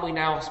 yeah, but aren't we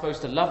now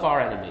supposed to love our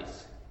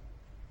enemies?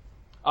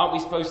 Aren't we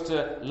supposed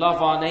to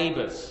love our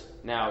neighbours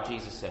now,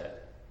 Jesus said?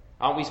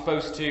 Aren't we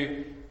supposed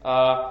to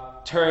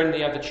turn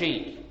the other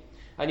cheek?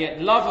 And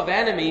yet love of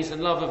enemies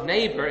and love of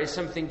neighbour is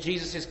something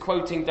Jesus is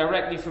quoting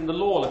directly from the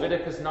law,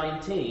 Leviticus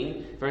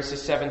 19,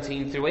 verses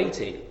 17 through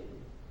 18.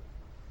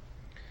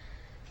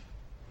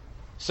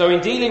 So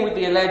in dealing with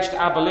the alleged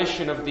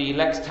abolition of the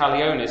lex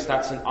talionis,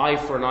 that's an eye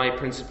for an eye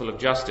principle of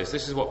justice.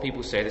 This is what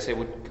people say. They say,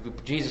 well,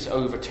 Jesus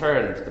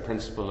overturned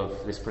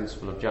this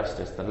principle of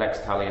justice, the lex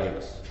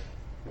talionis.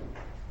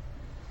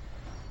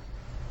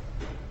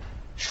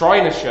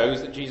 Schreiner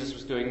shows that Jesus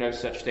was doing no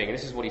such thing. And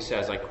this is what he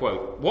says, I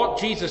quote, "What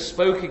Jesus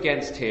spoke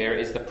against here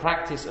is the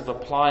practice of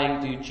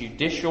applying the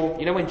judicial..."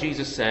 You know when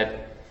Jesus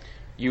said,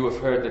 "You have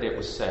heard that it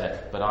was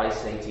said, but I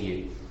say to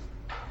you."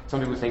 Some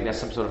people think there's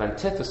some sort of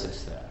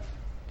antithesis there.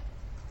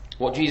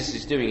 What Jesus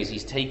is doing is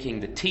he's taking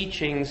the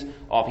teachings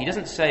of... He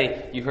doesn't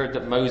say, "You heard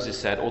that Moses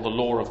said," or "the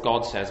law of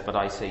God says, but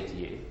I say to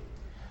you."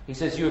 He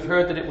says, "You have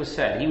heard that it was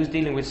said." He was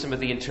dealing with some of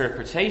the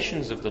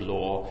interpretations of the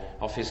law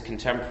of his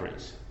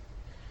contemporaries.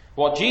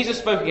 What Jesus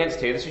spoke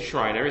against here, this is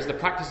Schreiner, is the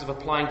practice of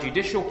applying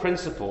judicial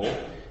principle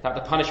that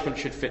the punishment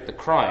should fit the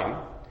crime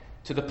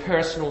to the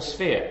personal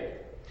sphere.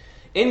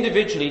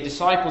 Individually,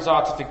 disciples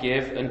are to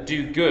forgive and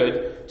do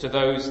good to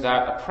those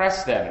that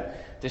oppress them.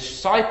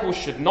 Disciples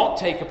should not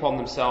take upon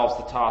themselves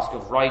the task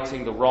of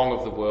righting the wrong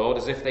of the world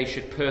as if they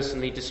should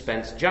personally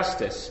dispense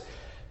justice.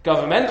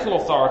 Governmental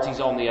authorities,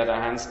 on the other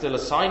hand, still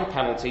assign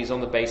penalties on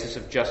the basis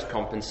of just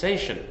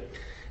compensation.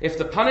 If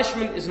the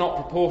punishment is not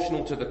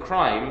proportional to the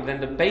crime,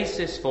 then the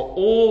basis for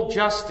all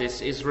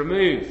justice is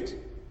removed.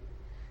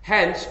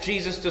 Hence,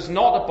 Jesus does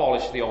not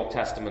abolish the Old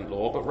Testament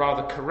law, but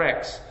rather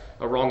corrects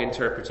a wrong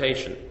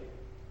interpretation.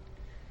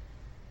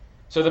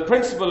 So the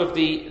principle of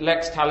the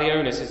lex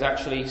talionis is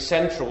actually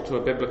central to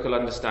a biblical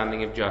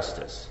understanding of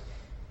justice.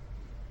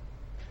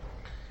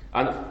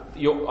 And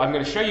I'm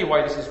going to show you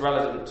why this is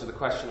relevant to the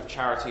question of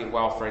charity and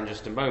welfare in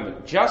just a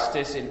moment.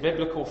 Justice in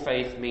biblical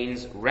faith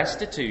means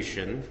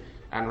restitution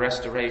and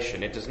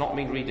restoration. It does not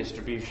mean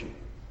redistribution.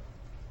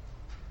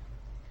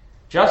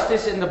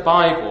 Justice in the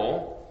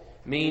Bible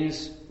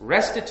means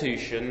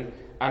restitution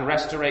and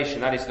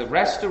restoration. That is the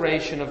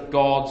restoration of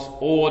God's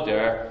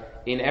order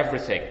in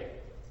everything.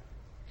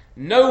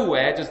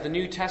 Nowhere does the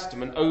New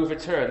Testament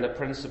overturn the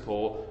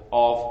principle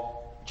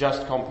of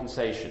just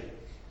compensation.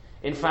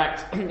 In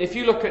fact, if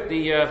you look at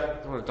the... I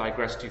don't want to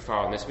digress too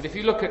far on this, but if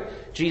you look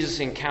at Jesus'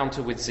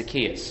 encounter with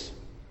Zacchaeus,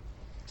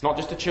 it's not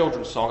just a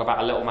children's song about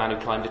a little man who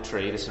climbed a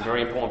tree. There's some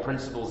very important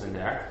principles in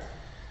there.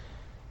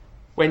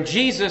 When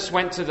Jesus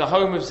went to the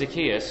home of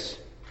Zacchaeus,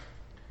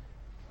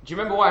 do you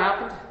remember what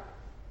happened?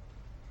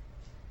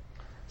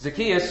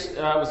 Zacchaeus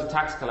was a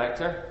tax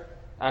collector,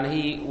 and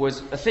he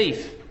was a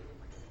thief.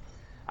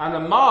 And the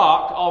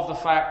mark of the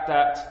fact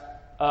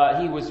that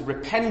he was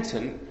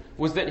repentant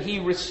was that he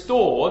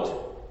restored...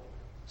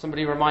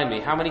 Somebody remind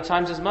me, how many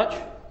times as much?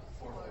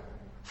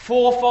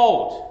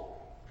 Fourfold.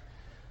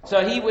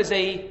 So he was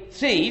a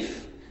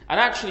thief, and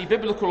actually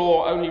biblical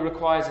law only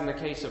requires, in the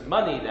case of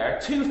money there,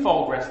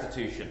 twofold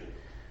restitution.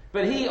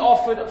 But he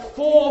offered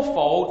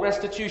fourfold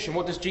restitution.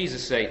 What does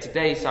Jesus say?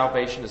 Today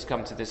salvation has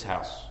come to this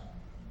house.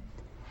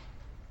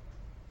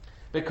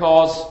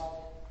 Because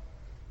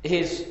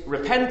his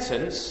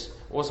repentance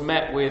was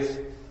met with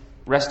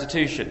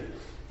restitution.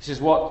 This is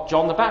what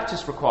John the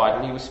Baptist required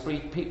when he was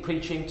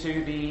preaching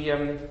to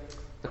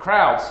the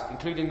crowds,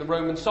 including the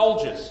Roman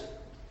soldiers.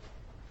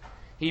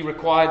 He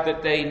required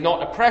that they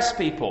not oppress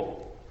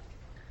people.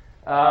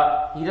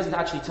 He doesn't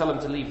actually tell them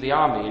to leave the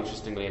army,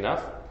 interestingly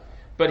enough.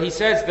 But he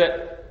says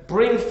that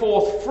bring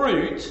forth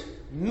fruit,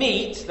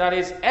 meat that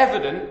is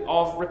evident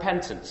of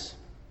repentance.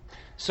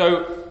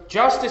 So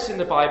justice in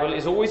the Bible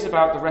is always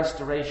about the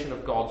restoration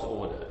of God's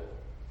order.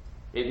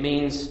 It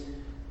means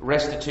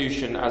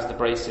restitution as the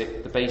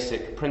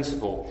basic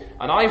principle.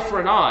 An eye for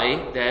an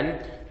eye,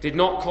 then, did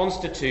not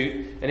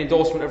constitute an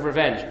endorsement of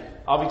revenge.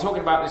 I'll be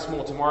talking about this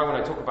more tomorrow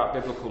when I talk about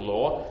biblical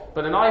law.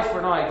 But an eye for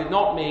an eye did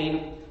not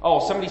mean,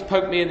 oh, somebody's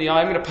poked me in the eye,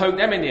 I'm going to poke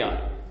them in the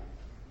eye.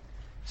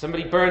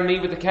 Somebody burned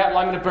me with the kettle,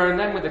 I'm going to burn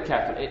them with the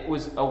kettle. It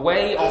was a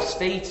way of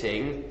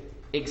stating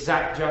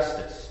exact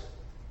justice.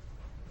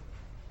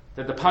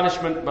 That the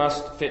punishment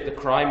must fit the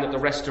crime, that the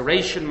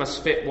restoration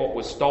must fit what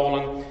was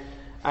stolen.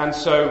 And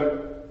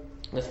so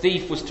the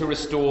thief was to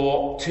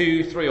restore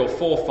 2, 3, or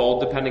 4-fold,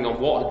 depending on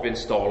what had been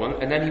stolen,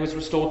 and then he was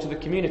restored to the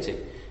community.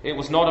 It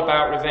was not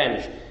about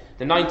revenge.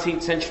 The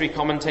 19th century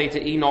commentator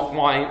Enoch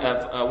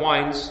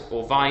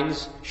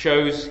Vines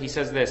shows, he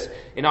says this,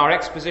 "In our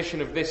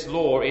exposition of this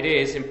law, it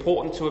is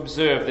important to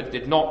observe that it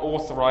did not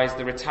authorize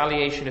the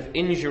retaliation of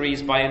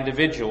injuries by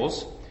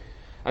individuals,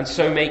 and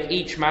so make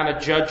each man a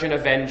judge and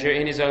avenger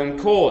in his own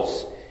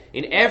cause.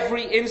 In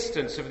every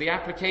instance of the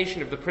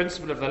application of the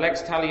principle of the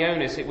lex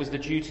talionis, it was the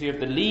duty of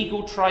the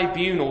legal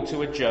tribunal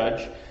to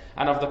adjudge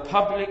and of the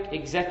public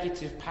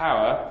executive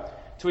power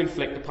to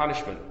inflict the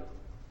punishment."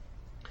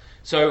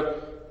 So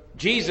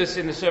Jesus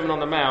in the Sermon on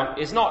the Mount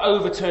is not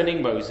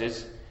overturning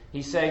Moses.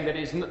 He's saying that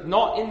it is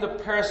not in the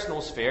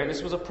personal sphere, and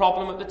this was a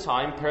problem at the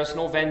time,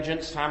 personal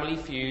vengeance, family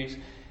feuds.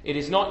 It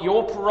is not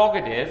your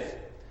prerogative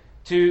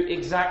to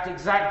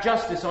exact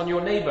justice on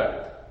your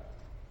neighbor.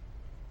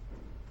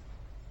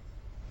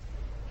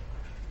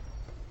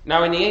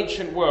 Now, in the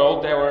ancient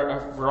world, there were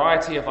a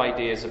variety of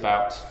ideas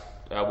about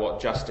what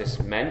justice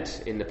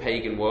meant in the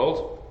pagan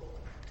world.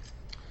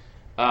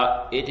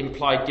 It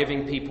implied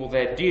giving people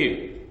their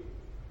due.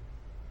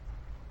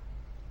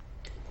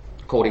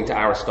 According to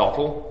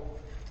Aristotle,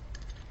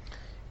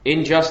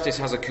 injustice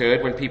has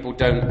occurred when people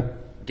don't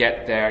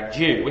get their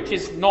due, which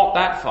is not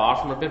that far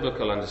from a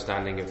biblical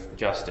understanding of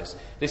justice.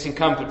 This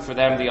encompassed for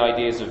them the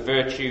ideas of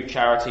virtue,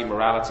 charity,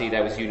 morality.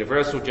 There was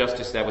universal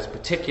justice, there was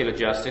particular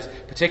justice.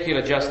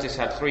 Particular justice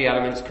had three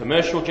elements: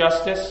 commercial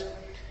justice,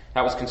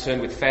 that was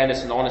concerned with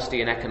fairness and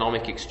honesty and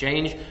economic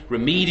exchange;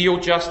 remedial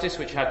justice,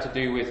 which had to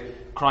do with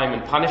crime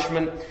and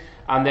punishment;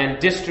 and then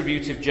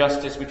distributive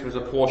justice, which was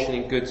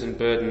apportioning goods and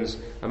burdens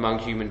among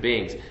human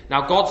beings.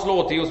 Now, God's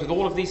law deals with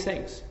all of these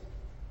things.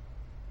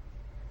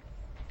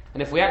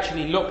 And if we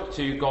actually look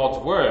to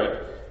God's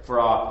word for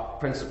our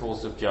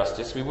principles of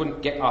justice, we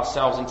wouldn't get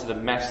ourselves into the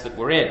mess that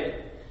we're in.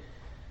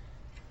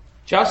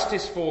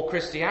 Justice for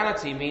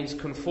Christianity means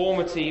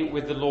conformity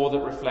with the law that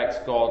reflects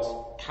God's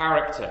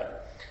character.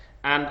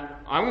 And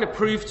I'm going to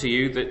prove to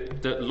you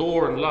that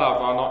law and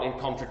love are not in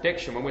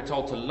contradiction when we're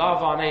told to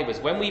love our neighbours.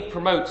 When we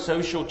promote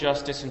social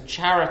justice and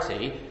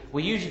charity,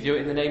 we usually do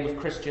it in the name of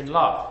Christian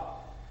love.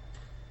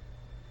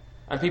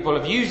 And people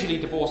have usually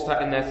divorced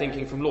that in their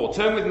thinking from law.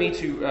 Turn with me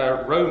to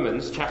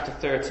Romans chapter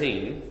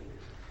 13.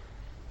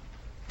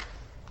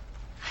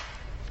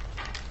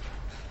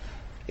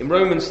 In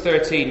Romans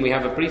 13, we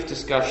have a brief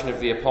discussion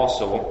of the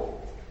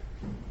apostle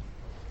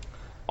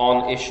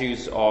on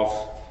issues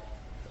of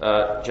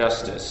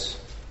justice.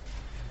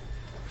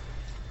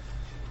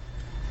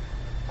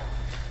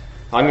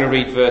 I'm going to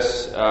read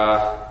verse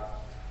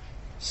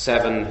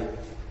 7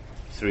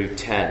 through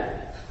 10.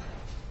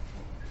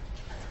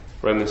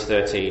 Romans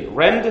 13.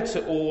 Render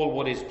to all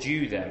what is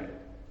due them.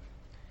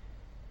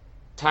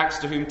 Tax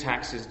to whom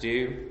tax is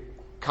due,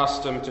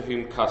 custom to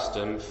whom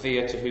custom,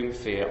 fear to whom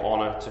fear,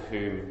 honour to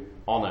whom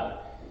honour.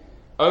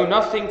 Owe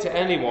nothing to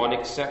anyone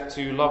except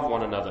to love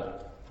one another.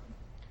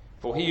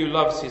 For he who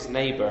loves his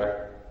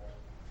neighbour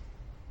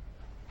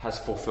has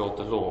fulfilled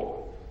the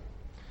law.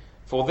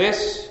 For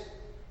this,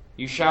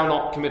 you shall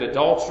not commit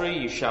adultery,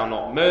 you shall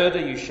not murder,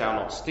 you shall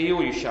not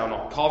steal, you shall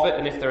not covet,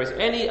 and if there is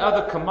any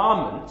other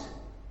commandment,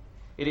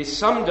 it is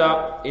summed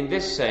up in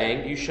this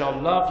saying, you shall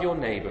love your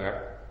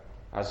neighbour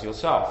as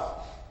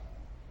yourself.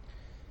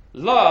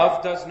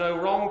 Love does no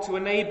wrong to a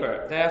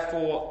neighbour,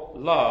 therefore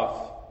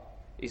love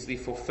is the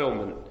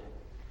fulfilment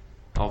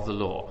of the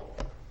law.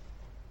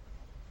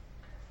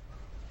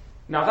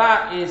 Now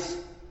that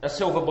is a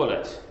silver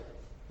bullet,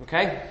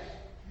 okay?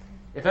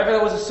 If ever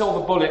there was a silver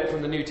bullet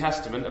from the New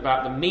Testament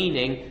about the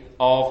meaning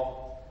of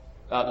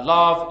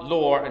love,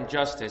 law, and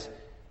justice,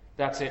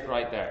 that's it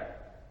right there.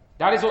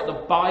 That is what the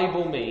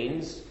Bible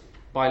means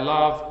by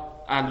love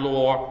and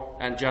law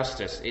and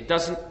justice. It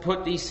doesn't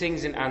put these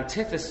things in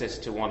antithesis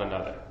to one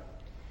another.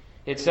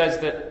 It says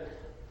that,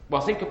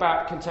 well, think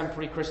about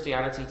contemporary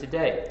Christianity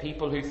today.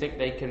 People who think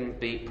they can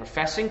be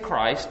professing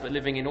Christ but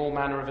living in all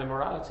manner of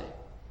immorality.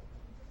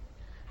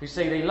 Who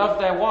say they love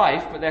their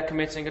wife but they're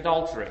committing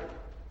adultery.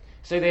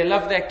 Say they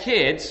love their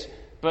kids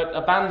but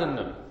abandon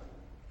them.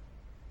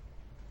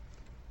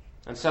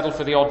 And settle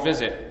for the odd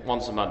visit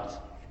once a month.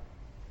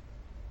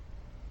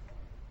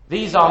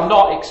 These are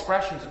not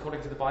expressions,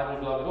 according to the Bible,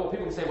 of love at all.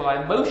 People can say, well,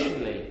 I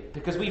emotionally,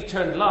 because we've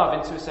turned love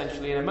into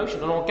essentially an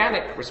emotion, an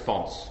organic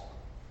response.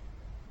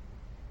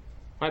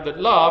 Right? That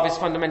love is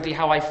fundamentally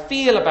how I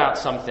feel about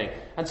something.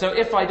 And so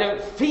if I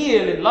don't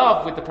feel in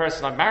love with the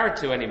person I'm married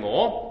to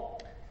anymore,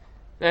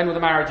 then the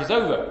marriage is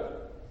over.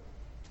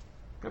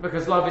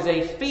 Because love is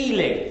a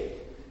feeling.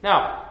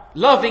 Now,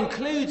 love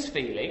includes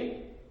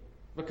feeling,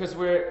 because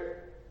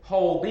we're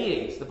whole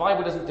beings. The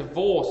Bible doesn't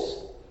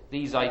divorce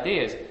these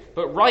ideas.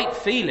 But right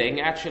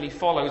feeling actually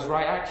follows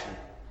right action.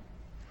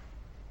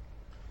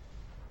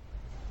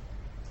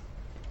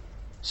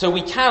 So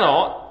we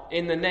cannot,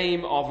 in the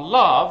name of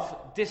love,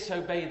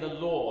 disobey the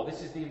law.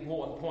 This is the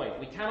important point.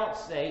 We cannot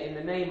say, in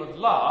the name of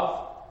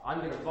love, I'm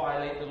going to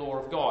violate the law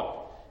of God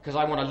because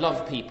I want to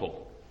love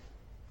people.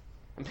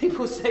 And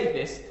people say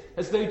this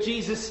as though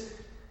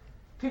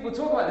people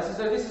talk about this as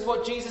though this is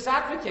what Jesus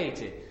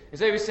advocated. As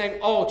though he was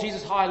saying, oh,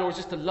 Jesus' higher law is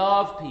just to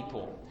love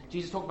people.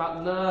 Jesus talked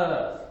about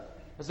love.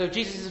 As though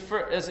Jesus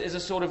is a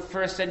sort of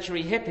first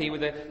century hippie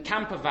with a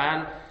camper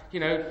van,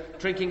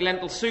 drinking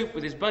lentil soup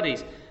with his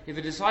buddies, with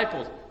the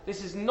disciples.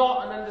 This is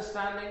not an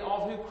understanding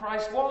of who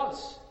Christ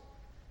was.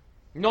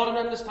 Not an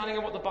understanding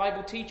of what the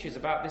Bible teaches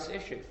about this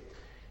issue.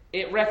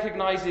 It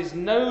recognizes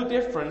no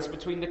difference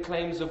between the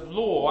claims of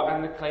law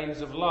and the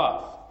claims of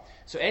love.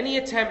 So any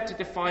attempt to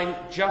define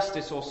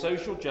justice or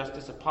social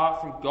justice apart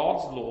from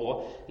God's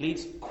law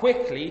leads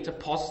quickly to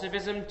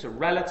positivism, to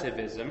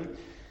relativism,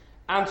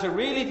 and to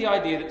really the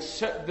idea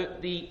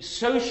that the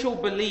social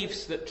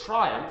beliefs that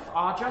triumph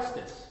are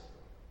justice.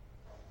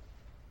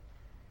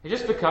 It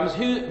just becomes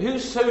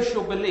whose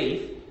social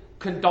belief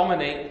can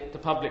dominate the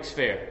public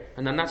sphere,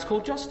 and then that's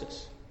called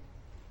justice.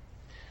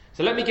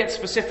 So let me get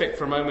specific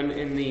for a moment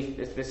in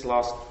this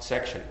last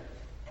section.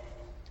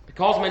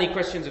 Because many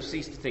Christians have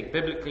ceased to think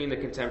biblically in the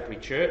contemporary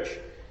church,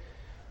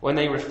 when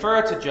they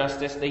refer to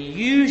justice, they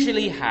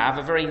usually have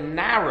a very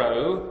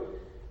narrow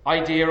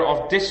idea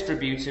of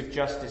distributive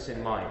justice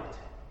in mind.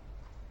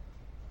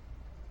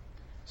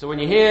 So when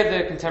you hear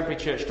the contemporary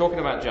church talking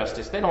about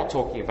justice, they're not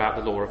talking about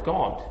the law of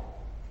God.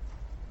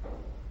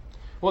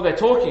 What they're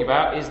talking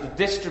about is the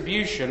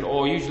distribution,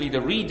 or usually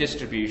the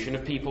redistribution,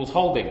 of people's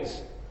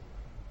holdings.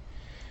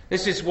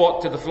 This is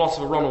what the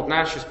philosopher Ronald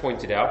Nash has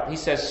pointed out. He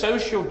says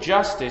social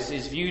justice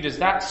is viewed as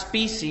that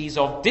species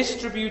of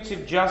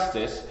distributive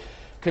justice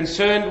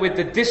concerned with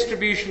the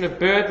distribution of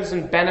burdens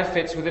and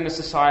benefits within a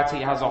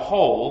society as a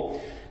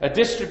whole, a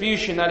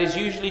distribution that is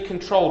usually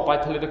controlled by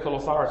political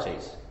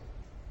authorities.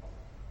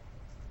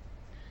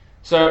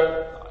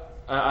 So,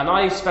 and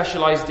I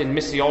specialized in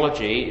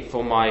missiology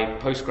for my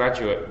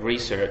postgraduate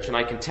research, and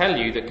I can tell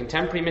you that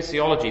contemporary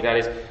missiology, that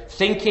is,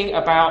 thinking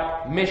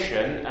about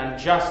mission and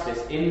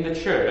justice in the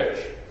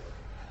church,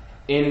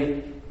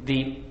 in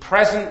the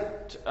present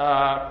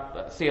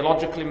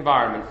theological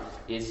environment,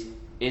 is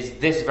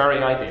this very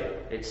idea.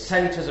 It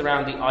centers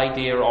around the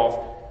idea of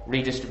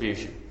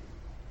redistribution.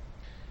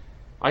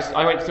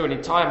 I went through an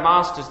entire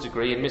master's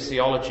degree in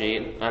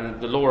missiology,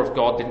 and the law of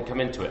God didn't come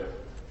into it.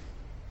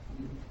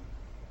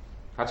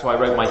 That's why I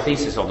wrote my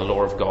thesis on the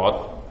law of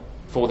God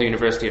for the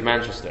University of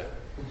Manchester.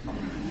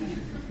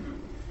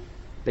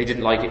 They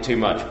didn't like it too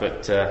much,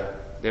 but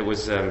it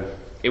was a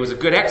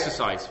good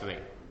exercise for me.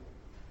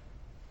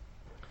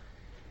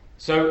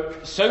 So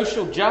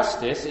social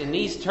justice in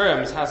these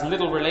terms has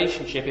little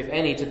relationship, if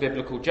any, to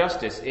biblical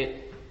justice.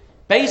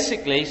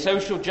 Basically,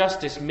 social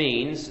justice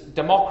means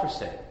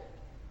democracy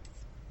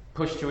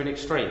pushed to an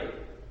extreme.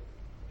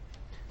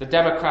 The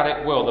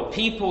democratic will, the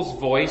people's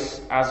voice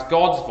as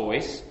God's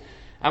voice.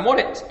 And what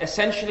it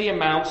essentially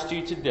amounts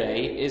to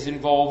today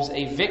involves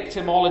a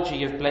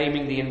victimology of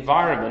blaming the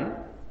environment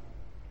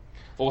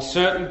or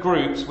certain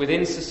groups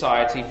within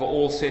society for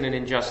all sin and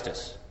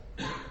injustice.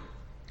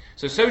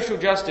 So social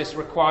justice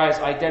requires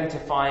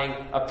identifying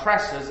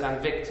oppressors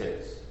and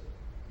victims.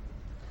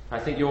 I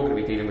think you're going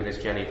to be dealing with this,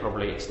 Jenny,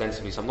 probably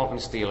extensively, so I'm not going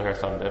to steal her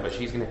thunder, but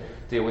she's going to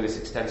deal with this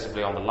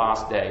extensively on the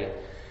last day.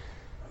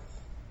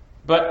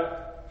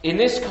 But in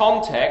this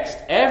context,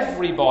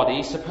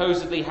 everybody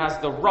supposedly has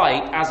the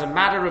right, as a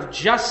matter of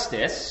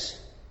justice,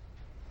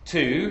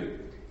 to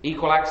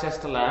equal access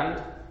to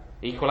land,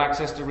 equal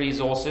access to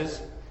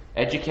resources,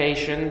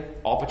 education,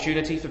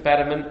 opportunity for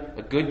betterment,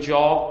 a good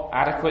job,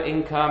 adequate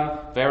income,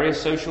 various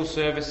social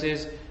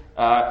services,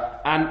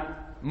 and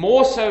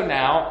more so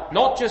now,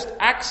 not just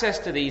access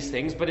to these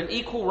things, but an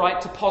equal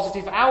right to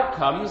positive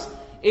outcomes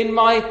in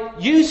my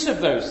use of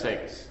those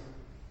things.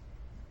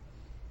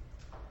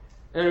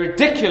 A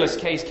ridiculous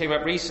case came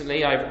up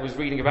recently, I was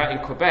reading about in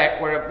Quebec,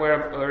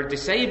 where a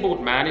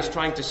disabled man is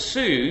trying to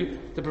sue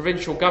the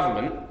provincial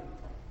government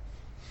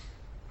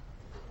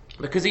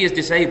because he is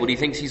disabled. He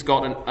thinks he's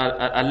got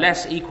a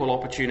less equal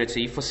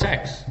opportunity for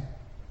sex.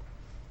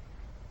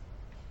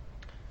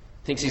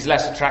 Thinks he's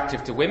less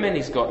attractive to women,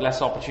 he's got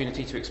less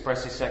opportunity to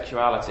express his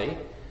sexuality.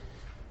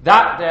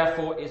 That,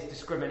 therefore, is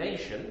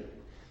discrimination.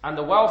 And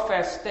the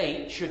welfare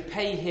state should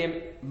pay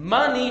him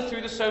money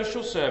through the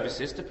social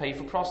services to pay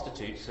for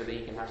prostitutes so that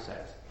he can have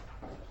sex.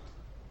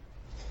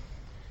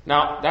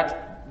 Now,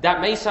 that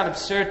may sound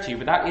absurd to you,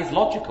 but that is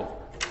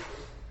logical.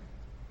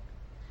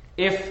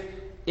 If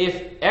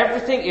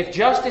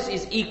justice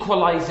is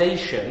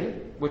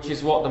equalization, which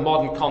is what the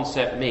modern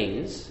concept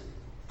means,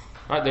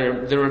 right,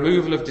 the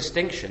removal of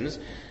distinctions,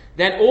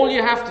 then all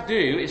you have to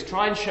do is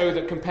try and show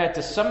that compared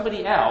to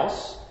somebody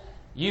else,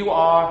 you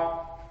are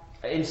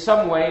in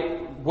some way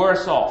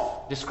worse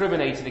off,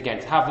 discriminated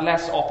against, have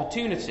less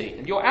opportunity,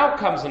 and your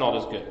outcomes are not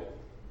as good.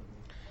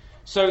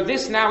 So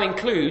this now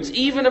includes,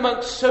 even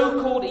amongst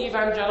so-called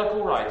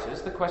evangelical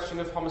writers, the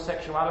question of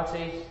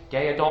homosexuality,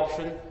 gay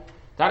adoption.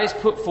 That is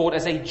put forward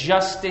as a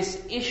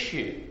justice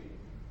issue.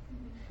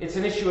 It's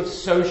an issue of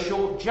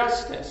social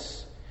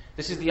justice.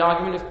 This is the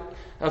argument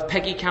of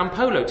Peggy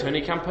Campolo,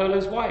 Tony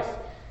Campolo's wife,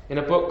 in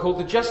a book called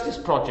The Justice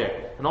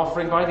Project, an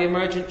offering by the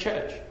Emergent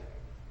Church.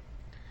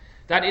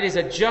 That it is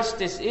a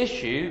justice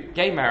issue,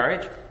 gay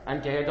marriage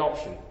and gay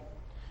adoption,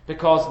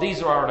 because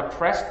these are an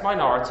oppressed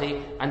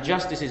minority and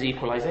justice is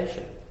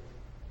equalization.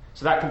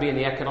 So that can be in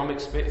the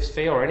economic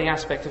sphere or any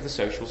aspect of the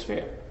social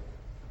sphere.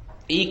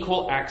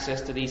 Equal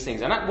access to these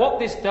things. And what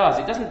this does,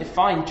 it doesn't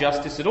define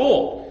justice at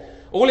all.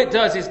 All it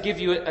does is give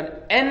you an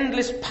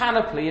endless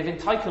panoply of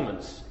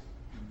entitlements.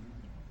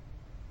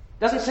 It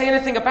doesn't say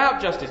anything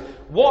about justice.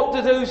 What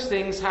do those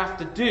things have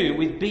to do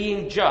with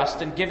being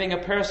just and giving a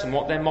person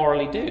what they're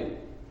morally due?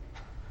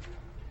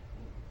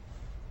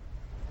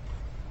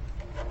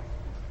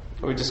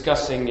 We were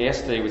discussing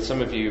yesterday with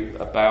some of you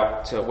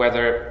about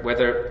whether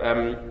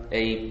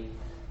a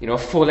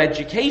full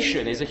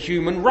education is a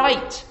human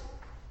right.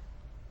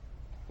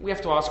 We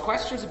have to ask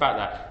questions about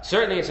that.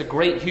 Certainly it's a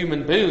great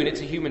human boon, it's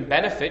a human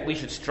benefit, we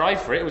should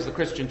strive for it. It was the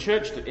Christian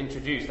church that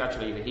introduced,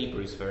 actually the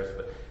Hebrews first,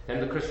 but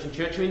then the Christian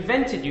church who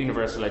invented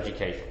universal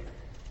education,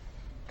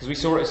 because we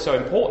saw it as so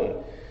important.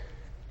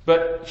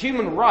 But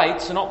human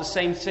rights are not the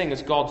same thing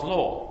as God's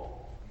law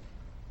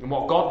and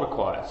what God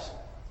requires.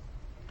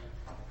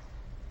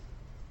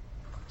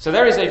 So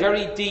there is a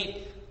very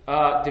deep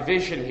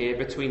division here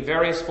between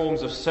various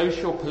forms of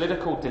social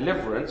political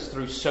deliverance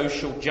through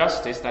social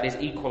justice, that is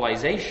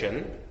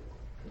equalization,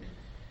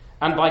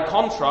 And by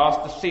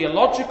contrast, the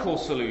theological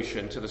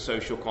solution to the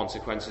social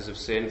consequences of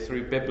sin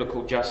through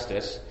biblical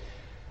justice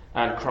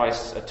and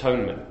Christ's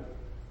atonement.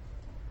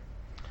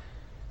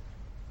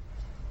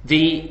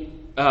 The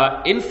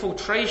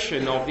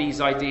infiltration of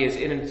these ideas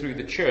in and through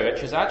the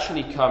church has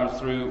actually come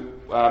through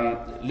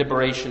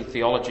liberation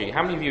theology.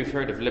 How many of you have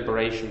heard of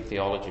liberation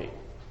theology?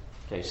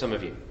 Okay, some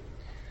of you.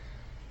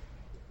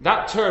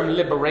 That term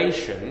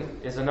liberation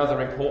is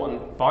another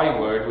important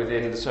byword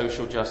within the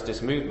social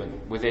justice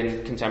movement,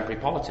 within contemporary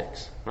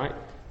politics, right?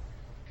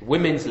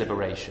 Women's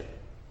liberation,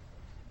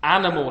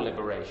 animal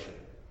liberation,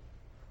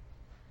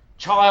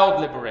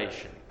 child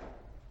liberation,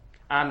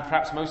 and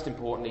perhaps most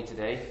importantly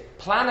today,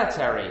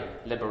 planetary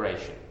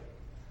liberation.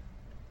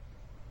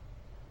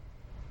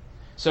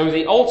 So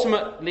the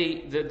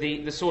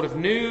sort of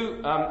new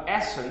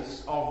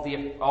essence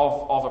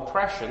of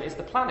oppression is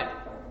the planet.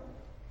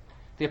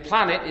 The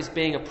planet is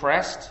being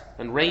oppressed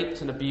and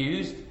raped and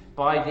abused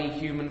by the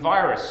human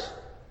virus,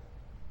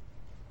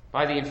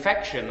 by the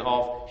infection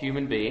of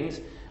human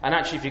beings. And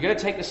actually, if you're going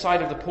to take the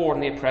side of the poor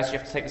and the oppressed, you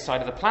have to take the side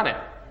of the planet.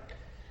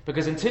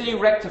 Because until you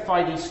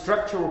rectify these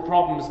structural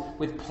problems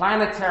with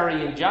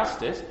planetary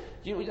injustice,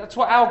 that's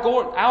what Al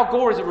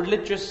Gore is a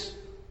religious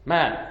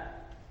man.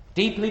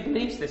 Deeply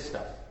believes this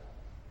stuff.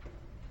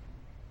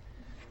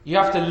 You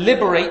have to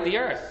liberate the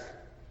earth.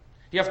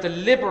 You have to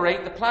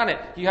liberate the planet.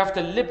 You have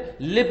to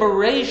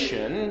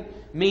liberation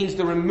means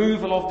the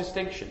removal of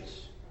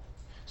distinctions.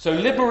 So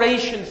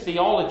liberation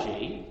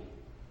theology,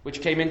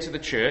 which came into the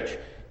church,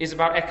 is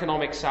about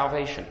economic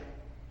salvation.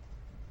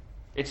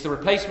 It's the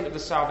replacement of the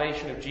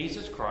salvation of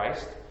Jesus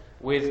Christ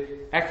with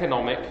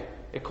economic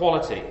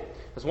equality.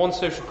 As one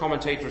social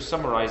commentator has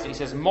summarized it, he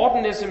says,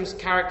 modernism's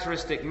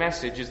characteristic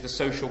message is the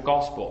social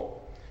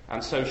gospel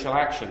and social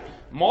action.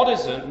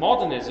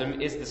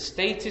 Modernism is the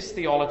statist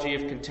theology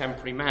of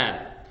contemporary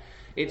man.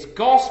 Its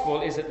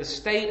gospel is that the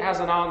state has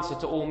an answer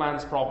to all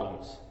man's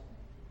problems.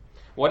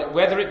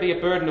 Whether it be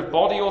a burden of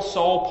body or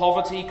soul,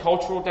 poverty,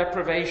 cultural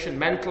deprivation,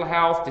 mental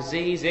health,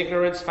 disease,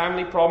 ignorance,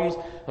 family problems,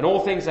 and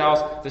all things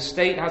else, the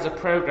state has a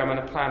program and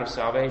a plan of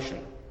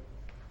salvation.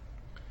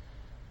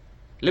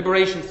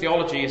 Liberation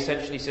theology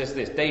essentially says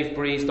this.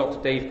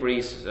 Dr. Dave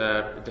Breeze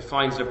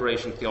defines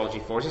liberation theology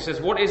for us. He says,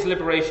 what is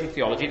liberation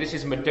theology? This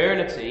is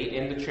modernity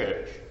in the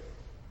church.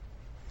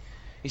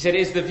 He said,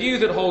 it is the view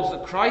that holds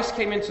that Christ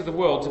came into the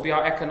world to be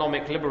our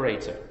economic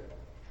liberator.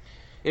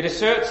 It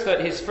asserts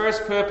that his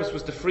first purpose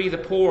was to free the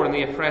poor and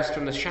the oppressed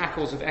from the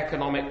shackles of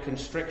economic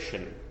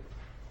constriction.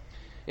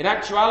 In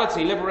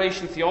actuality,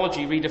 liberation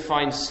theology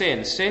redefines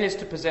sin. Sin is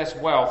to possess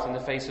wealth in the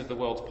face of the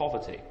world's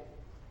poverty.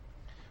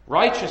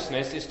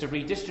 Righteousness is to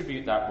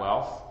redistribute that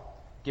wealth,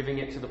 giving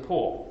it to the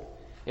poor.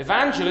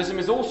 Evangelism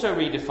is also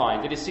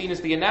redefined. It is seen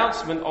as the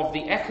announcement of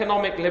the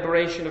economic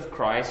liberation of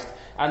Christ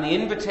and the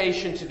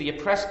invitation to the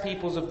oppressed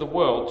peoples of the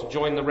world to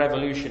join the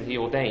revolution he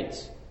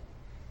ordains.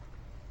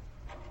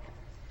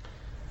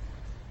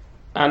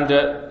 And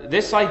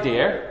this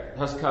idea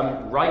has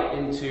come right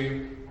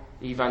into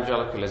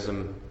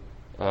evangelicalism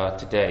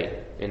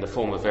today in the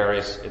form of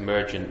various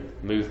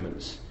emergent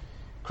movements.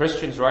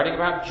 Christians writing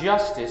about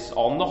justice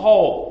on the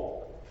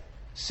whole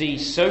see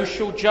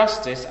social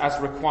justice as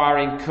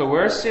requiring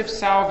coercive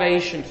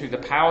salvation through the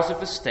powers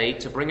of the state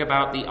to bring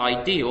about the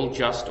ideal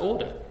just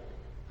order.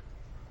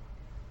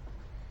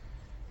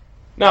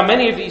 Now,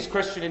 many of these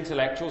Christian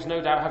intellectuals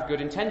no doubt have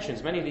good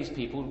intentions. Many of these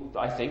people,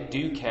 I think,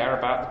 do care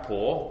about the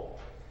poor.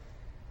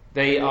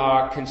 They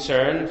are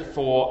concerned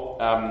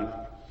for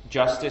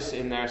justice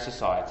in their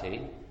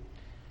society.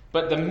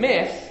 But the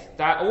myth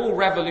that all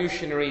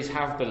revolutionaries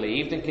have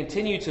believed and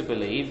continue to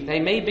believe, they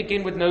may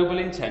begin with noble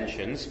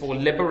intentions for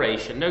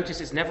liberation.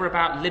 Notice it's never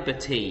about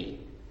liberty.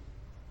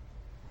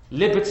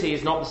 Liberty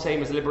is not the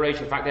same as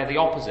liberation. In fact, they're the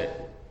opposite.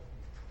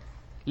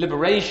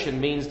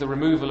 Liberation means the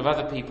removal of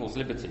other people's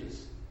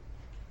liberties.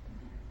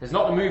 There's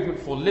not a movement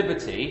for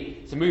liberty,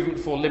 it's a movement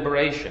for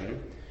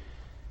liberation.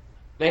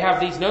 They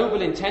have these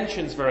noble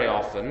intentions very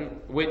often,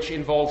 which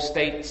involve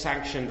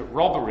state-sanctioned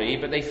robbery,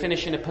 but they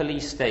finish in a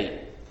police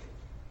state.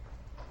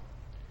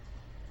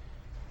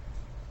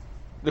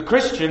 For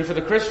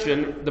the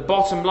Christian, the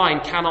bottom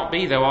line cannot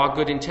be, though, our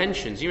good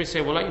intentions. You would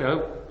say, well,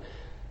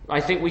 I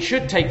think we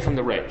should take from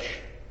the rich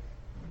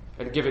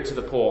and give it to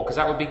the poor, because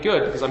that would be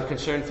good, because I'm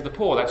concerned for the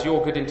poor. That's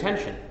your good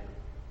intention.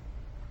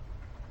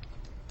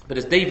 But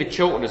as David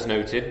Chilton has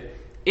noted,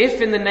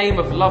 if in the name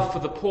of love for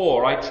the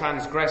poor I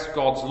transgress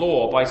God's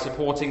law by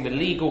supporting the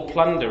legal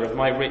plunder of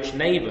my rich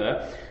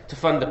neighbour to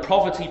fund the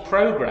poverty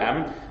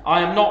program,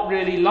 I am not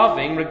really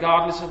loving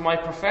regardless of my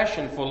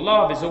profession, for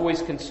love is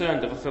always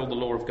concerned to fulfill the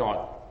law of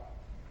God.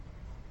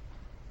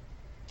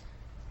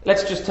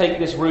 Let's just take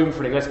this room for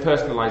a minute. Let's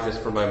personalise this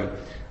for a moment.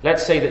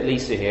 Let's say that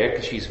Lisa here,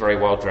 because she's very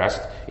well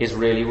dressed, is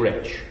really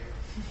rich.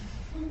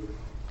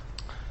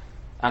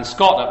 And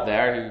Scott up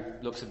there, who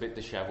looks a bit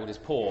dishevelled, is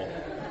poor.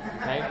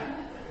 Okay?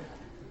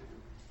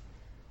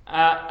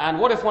 And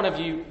what if one of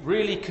you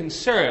really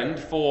concerned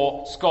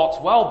for Scott's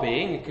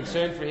well-being, and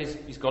concerned for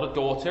he's got a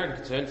daughter, and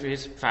concerned for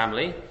his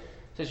family,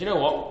 says, you know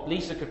what,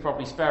 Lisa could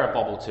probably spare a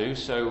bob or two,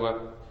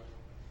 so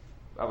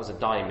that was a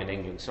dime in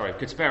England, sorry,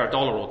 could spare $1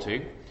 or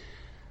 $2.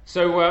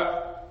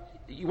 So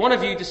one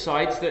of you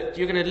decides that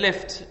you're going to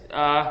lift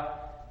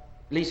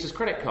Lisa's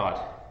credit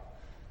card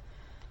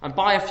and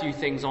buy a few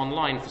things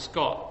online for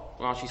Scott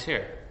while she's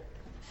here.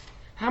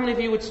 How many of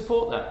you would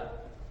support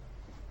that?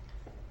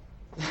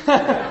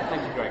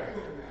 Thank you, Greg.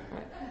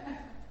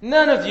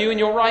 None of you in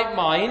your right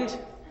mind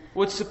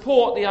would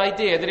support the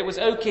idea that it was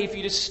okay for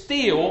you to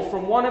steal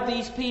from one of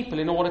these people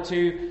in order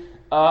to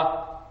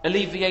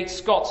alleviate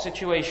Scott's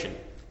situation.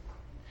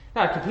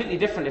 Now, completely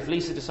different if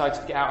Lisa decides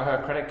to get out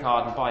her credit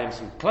card and buy him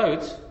some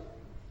clothes.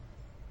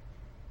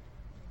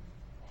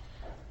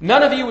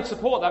 None of you would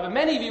support that, but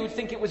many of you would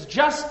think it was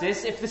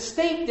justice if the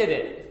state did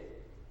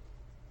it.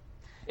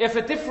 If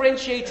a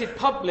differentiated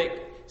public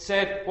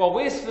said, well,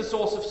 where's the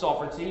source of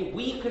sovereignty?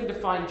 We can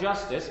define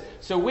justice,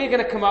 so we're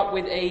going to come up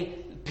with a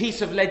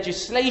piece of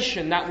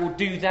legislation that will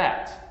do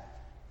that.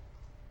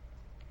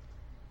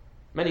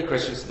 Many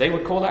Christians today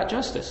would call that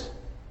justice.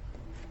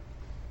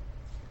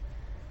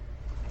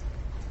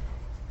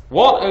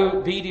 What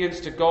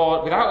obedience to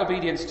God, without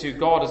obedience to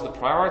God as the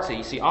priority,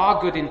 you see, our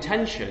good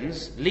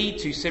intentions lead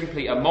to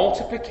simply a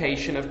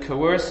multiplication of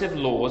coercive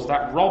laws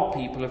that rob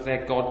people of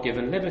their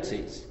God-given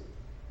liberties.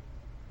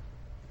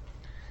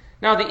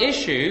 Now, the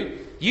issue,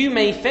 you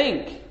may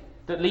think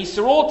that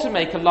Lisa ought to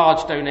make a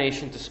large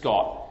donation to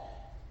Scott.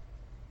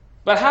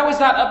 But how is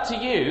that up to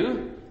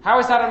you? How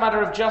is that a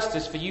matter of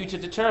justice for you to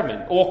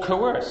determine or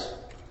coerce?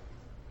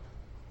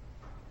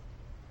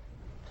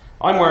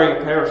 I'm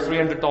wearing a pair of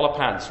 $300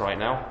 pants right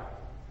now,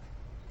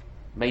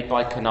 made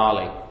by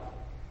Canali.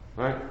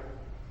 Right?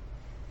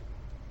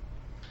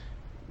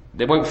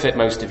 They won't fit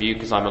most of you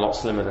because I'm a lot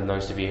slimmer than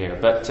most of you here.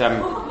 But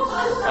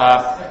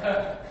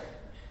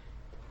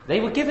they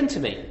were given to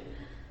me.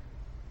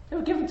 They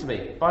were given to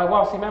me by a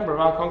wealthy member of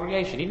our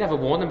congregation. He'd never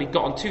worn them. He'd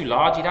gotten too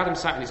large. He'd had them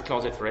sat in his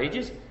closet for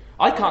ages.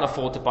 I can't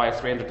afford to buy a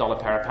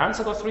 $300 pair of pants.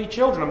 I've got 3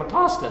 children. I'm a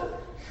pastor.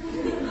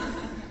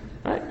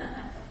 Right?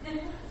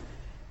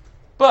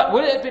 But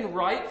would it have been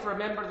right for a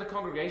member of the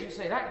congregation to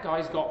say, that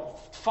guy's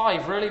got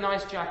 5 really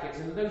nice jackets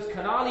and those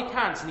Canali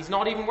pants and he's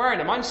not even wearing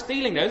them. I'm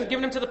stealing those and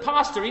giving them to the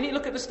pastor. You need to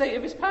look at the state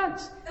of his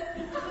pants.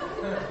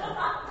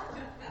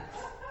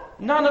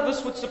 None of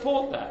us would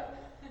support that.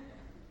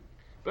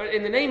 But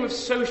in the name of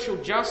social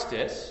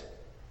justice,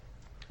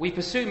 we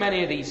pursue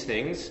many of these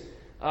things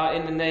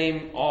in the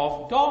name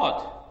of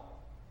God.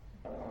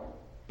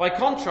 By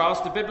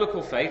contrast to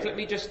biblical faith, let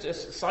me just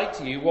cite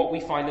to you what we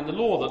find in the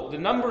law. The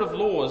number of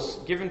laws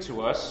given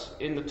to us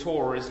in the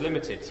Torah is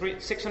limited.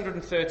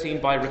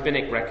 613 by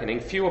rabbinic reckoning,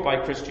 fewer by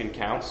Christian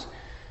counts.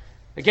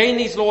 Again,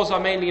 these laws are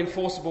mainly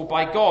enforceable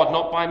by God,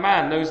 not by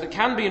man. Those that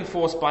can be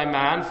enforced by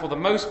man, for the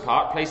most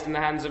part, placed in the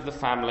hands of the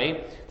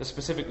family, the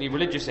specifically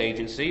religious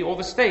agency, or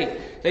the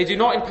state. They do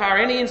not empower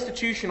any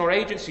institution or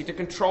agency to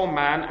control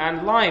man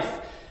and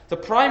life. The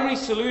primary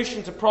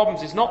solution to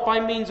problems is not by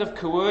means of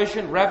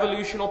coercion,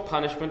 revolution, or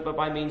punishment, but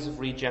by means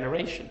of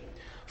regeneration.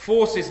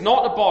 Force is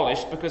not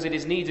abolished because it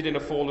is needed in a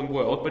fallen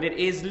world, but it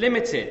is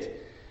limited.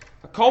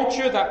 A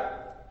culture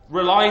that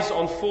relies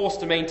on force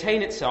to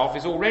maintain itself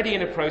is already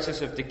in a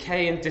process of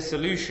decay and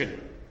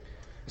dissolution.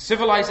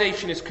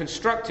 Civilization is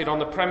constructed on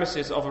the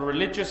premises of a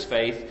religious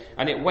faith,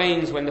 and it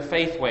wanes when the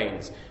faith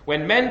wanes.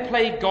 When men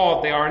play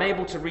God, they are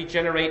unable to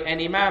regenerate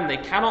any man. They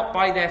cannot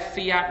by their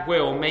fiat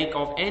will make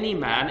of any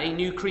man a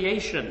new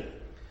creation.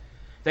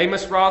 They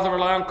must rather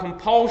rely on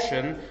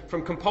compulsion,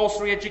 from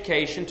compulsory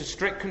education to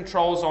strict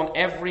controls on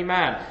every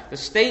man. The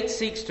state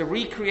seeks to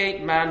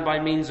recreate man by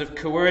means of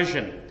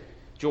coercion.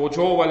 George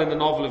Orwell in the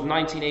novel of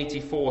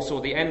 1984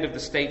 saw the end of the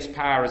state's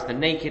power as the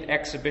naked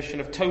exhibition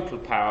of total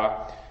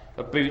power,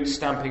 a boot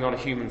stamping on a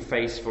human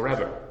face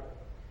forever.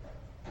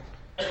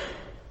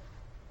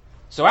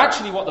 So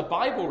actually what the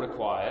Bible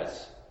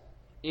requires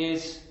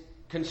is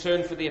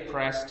concern for the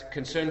oppressed,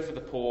 concern for the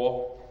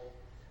poor,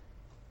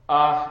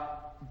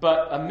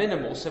 but a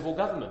minimal civil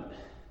government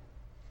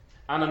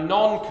and a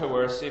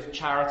non-coercive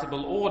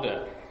charitable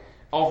order,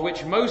 of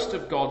which most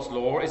of God's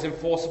law is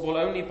enforceable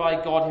only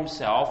by God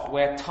himself,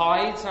 where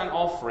tithes and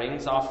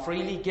offerings are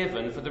freely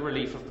given for the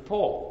relief of the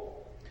poor.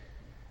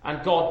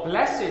 And God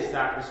blesses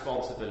that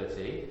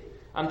responsibility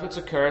and puts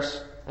a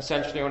curse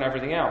essentially on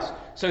everything else.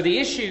 So the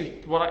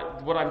issue,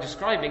 what I'm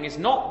describing, is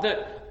not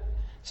that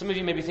some of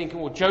you may be thinking,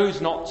 well, Joe's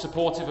not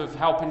supportive of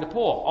helping the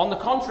poor. On the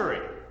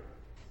contrary,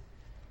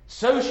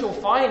 social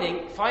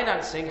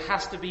financing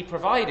has to be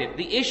provided.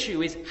 The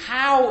issue is,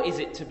 how is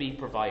it to be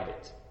provided?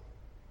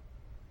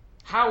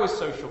 How is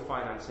social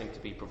financing to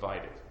be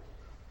provided?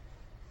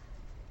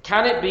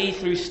 Can it be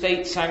through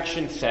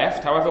state-sanctioned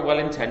theft, however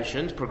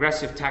well-intentioned,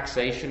 progressive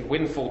taxation,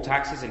 windfall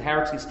taxes,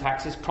 inheritance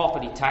taxes,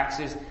 property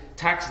taxes,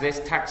 tax this,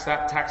 tax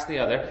that, tax the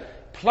other,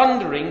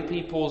 plundering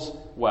people's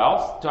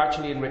wealth to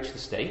actually enrich the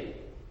state?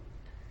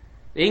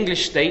 The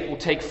English state will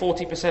take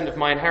 40% of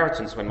my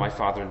inheritance when my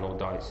father-in-law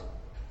dies.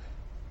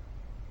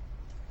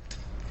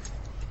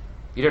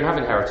 You don't have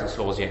inheritance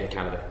laws yet in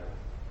Canada.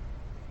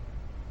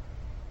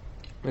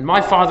 When my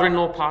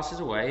father-in-law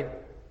passes away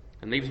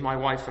and leaves my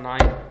wife and I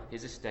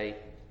his estate,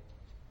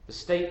 The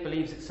state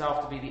believes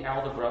itself to be the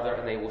elder brother,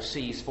 and they will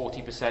seize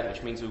 40%,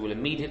 which means we will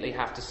immediately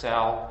have to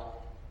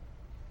sell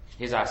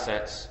his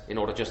assets in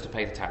order just to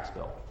pay the tax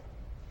bill.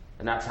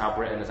 And that's how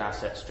Britain has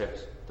asset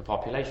stripped the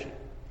population.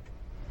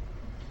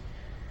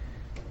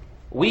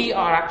 We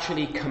are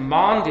actually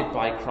commanded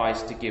by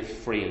Christ to give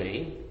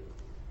freely,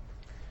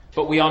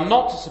 but we are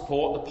not to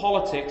support the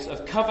politics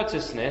of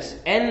covetousness,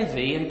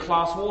 envy, and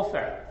class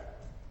warfare,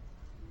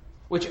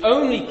 which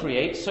only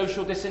creates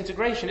social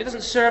disintegration. It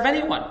doesn't serve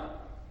anyone.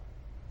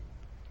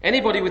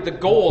 Anybody with the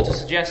gall to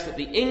suggest that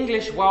the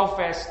English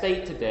welfare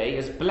state today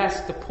has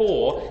blessed the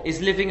poor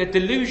is living a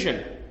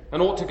delusion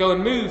and ought to go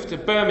and move to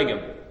Birmingham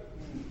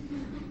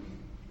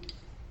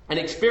and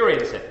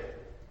experience it.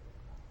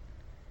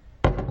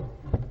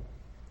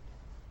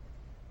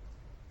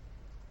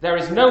 There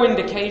is no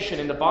indication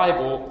in the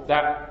Bible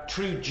that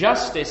true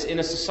justice in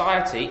a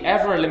society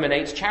ever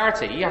eliminates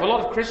charity. You have a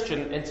lot of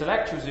Christian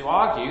intellectuals who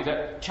argue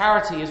that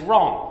charity is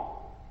wrong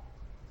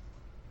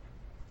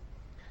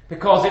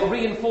because it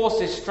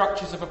reinforces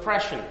structures of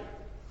oppression.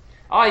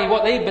 I.e.,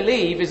 what they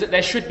believe is that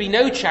there should be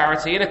no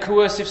charity in a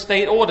coercive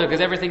state order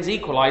because everything's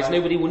equalized,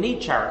 nobody will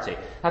need charity.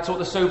 That's what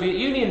the Soviet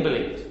Union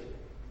believed.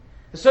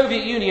 The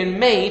Soviet Union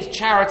made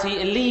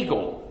charity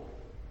illegal.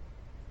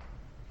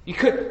 You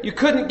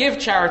couldn't give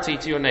charity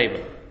to your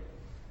neighbour.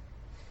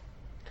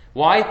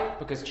 Why?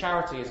 Because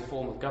charity is a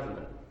form of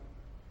government.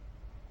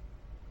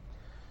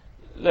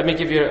 Let me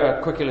give you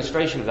a quick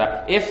illustration of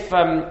that.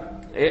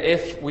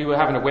 If we were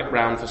having a whip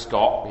round for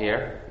Scott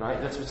here,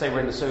 right? Let's say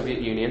we're in the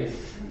Soviet Union,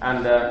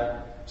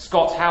 and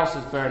Scott's house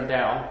is burned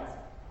down,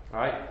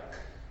 right?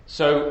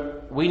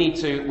 So we need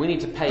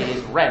to pay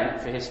his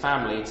rent for his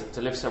family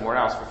to live somewhere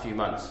else for a few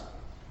months.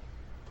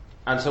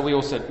 And so we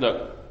all said,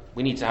 look,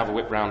 we need to have a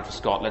whip round for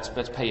Scott.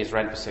 Let's pay his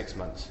rent for 6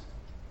 months.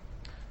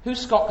 Who's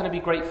Scott going to be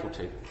grateful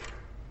to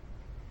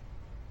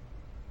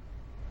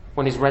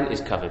when his rent is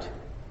covered?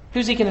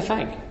 Who's he going to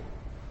thank?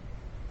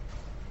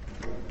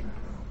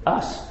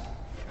 Us.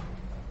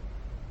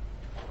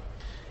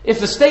 If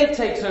the state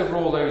takes over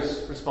all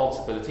those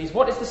responsibilities,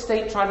 what is the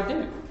state trying to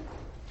do?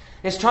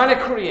 It's trying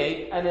to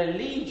create an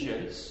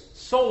allegiance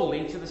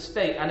solely to the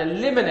state and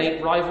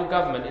eliminate rival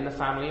government in the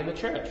family and the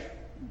church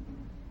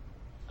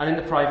and in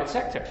the private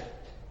sector.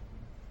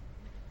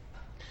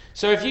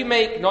 So if you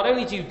not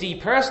only do you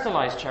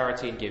depersonalize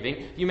charity and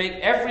giving, you make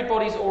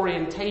everybody's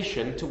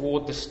orientation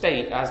toward the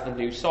state as the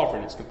new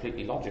sovereign. It's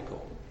completely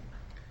logical.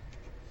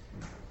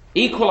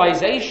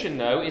 Equalization,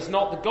 though, is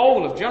not the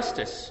goal of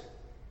justice.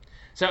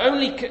 So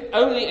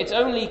it's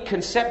only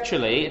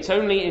conceptually, it's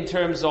only in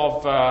terms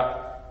of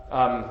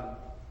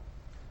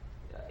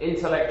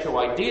intellectual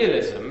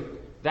idealism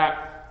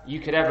that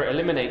you could ever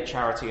eliminate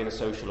charity in a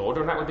social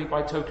order, and that would be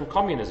by total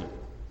communism.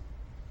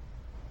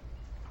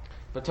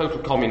 But total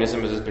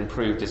communism, as has been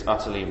proved, is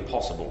utterly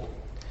impossible.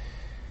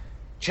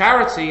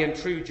 Charity and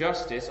true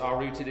justice are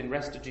rooted in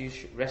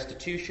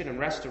restitution and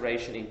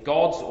restoration in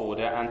God's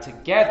order, and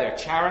together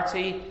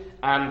charity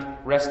and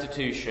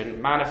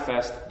restitution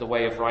manifest the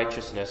way of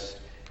righteousness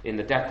in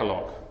the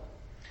Decalogue.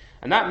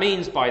 And that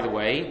means, by the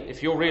way,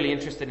 if you're really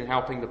interested in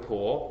helping the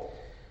poor,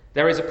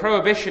 there is a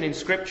prohibition in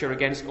Scripture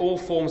against all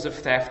forms of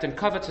theft and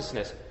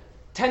covetousness.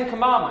 10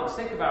 Commandments,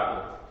 think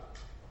about them.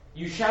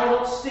 You shall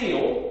not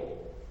steal.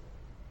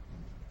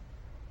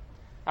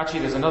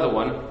 Actually, there's another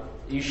one.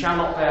 You shall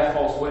not bear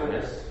false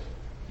witness.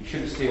 You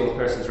shouldn't steal a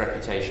person's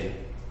reputation.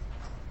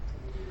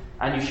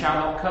 And you shall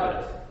not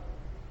covet.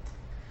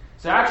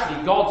 So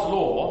actually, God's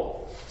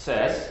law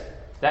says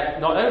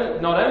that not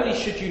only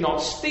should you not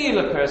steal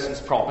a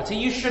person's property,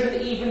 you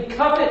shouldn't even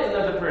covet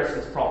another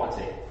person's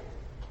property.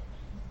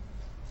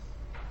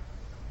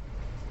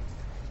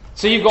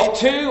 So you've got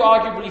 2,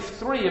 arguably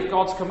 3 of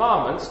God's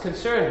commandments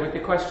concerned with the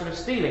question of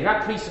stealing.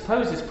 That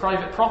presupposes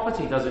private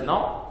property, does it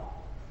not?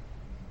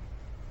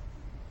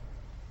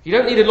 You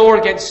don't need a law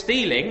against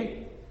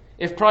stealing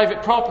if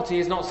private property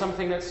is not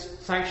something that's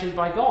sanctioned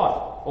by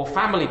God, or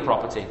family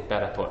property,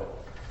 better put.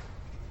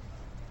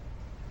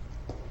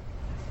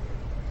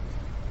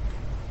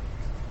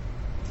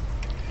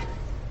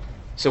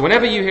 So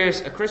whenever you hear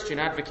a Christian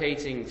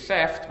advocating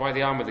theft by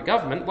the arm of the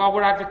government, well,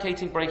 we're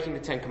advocating breaking the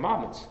 10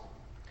 Commandments.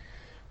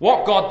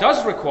 What God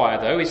does require,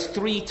 though, is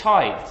 3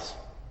 tithes,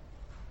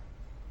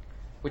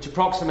 which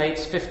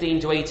approximates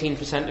 15 to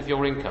 18% of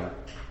your income.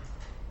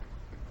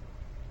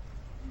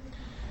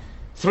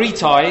 3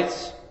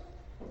 tithes,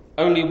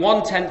 only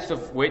 1/10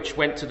 of which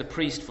went to the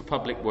priest for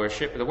public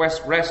worship. The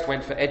rest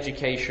went for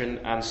education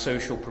and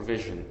social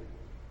provision.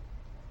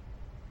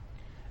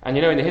 And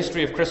you know, in the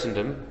history of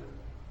Christendom,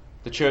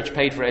 the church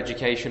paid for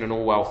education and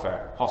all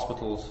welfare,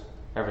 hospitals,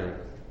 everything.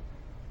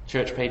 The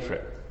church paid for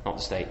it, not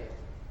the state.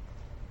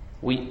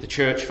 The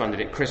church funded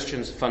it.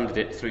 Christians funded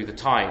it through the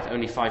tithe.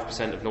 Only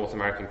 5% of North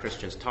American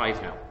Christians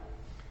tithe now.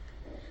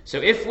 So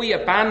if we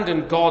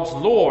abandon God's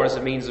law as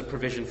a means of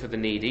provision for the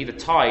needy, the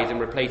tithe, and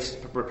replace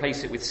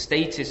it with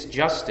statist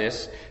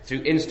justice through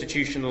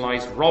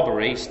institutionalized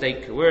robbery,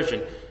 state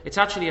coercion, it's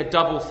actually a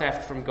double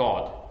theft from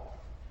God.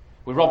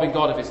 We're robbing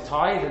God of his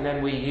tithe, and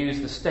then we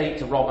use the state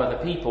to rob other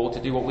people to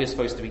do what we're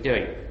supposed to be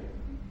doing.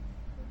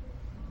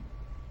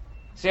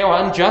 See how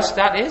unjust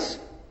that is?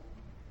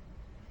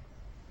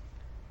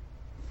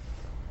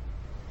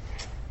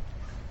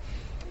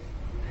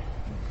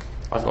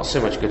 I've got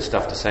so much good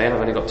stuff to say and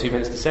I've only got 2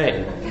 minutes to say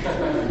it.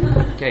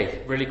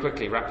 Okay, really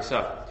quickly, wrap this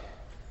up.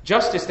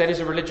 Justice then is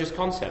a religious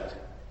concept.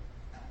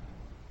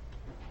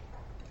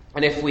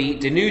 And if we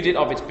denude it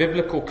of its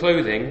biblical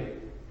clothing,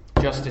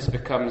 justice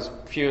becomes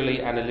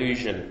purely an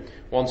illusion.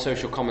 One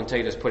social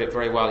commentator has put it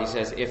very well. He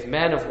says, if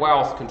men of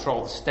wealth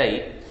control the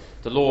state,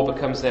 the law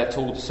becomes their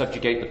tool to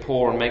subjugate the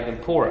poor and make them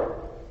poorer.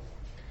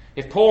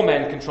 If poor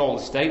men control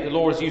the state, the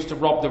law is used to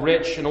rob the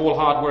rich and all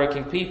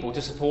hard-working people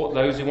to support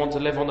those who want to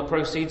live on the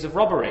proceeds of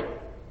robbery.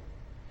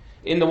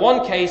 In the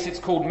one case, it's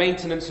called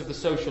maintenance of the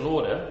social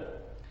order,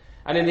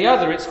 and in the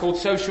other, it's called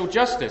social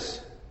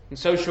justice and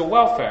social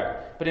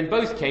welfare. But in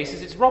both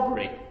cases, it's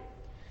robbery.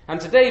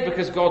 And today,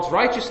 because God's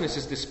righteousness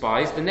is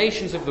despised, the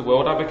nations of the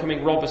world are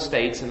becoming robber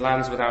states and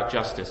lands without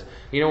justice.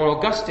 You know,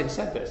 Augustine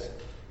said this.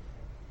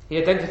 He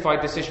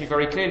identified this issue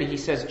very clearly. He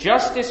says,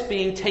 justice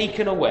being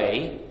taken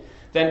away,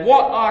 then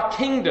what are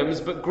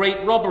kingdoms but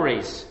great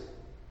robberies?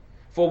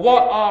 For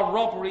what are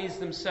robberies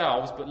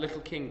themselves but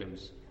little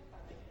kingdoms?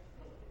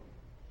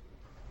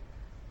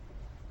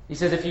 He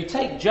says if you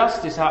take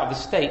justice out of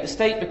the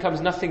state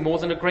becomes nothing more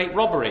than a great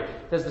robbery.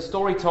 There's the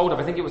story told of,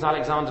 I think it was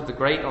Alexander the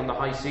Great on the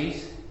high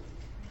seas.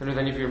 I don't know if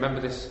any of you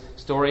remember this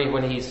story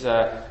when he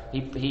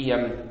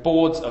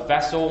boards a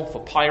vessel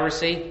for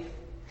piracy.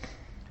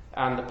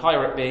 And the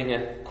pirate, being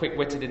a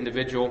quick-witted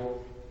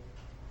individual,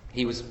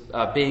 he was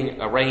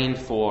being arraigned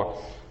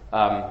for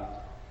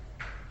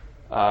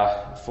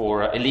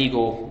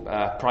illegal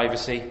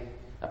piracy.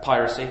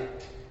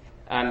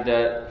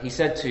 And he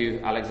said to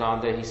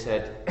Alexander, he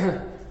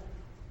said,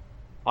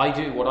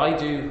 what I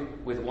do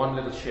with one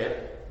little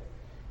ship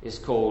is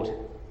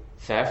called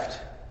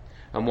theft,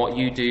 and what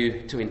you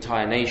do to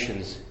entire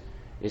nations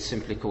is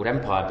simply called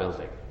empire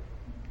building.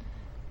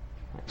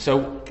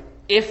 So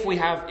if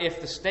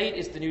the state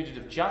is denuded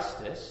of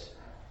justice,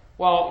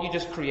 well, you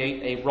just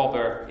create a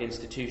robber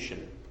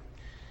institution.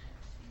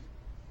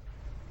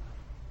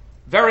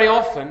 Very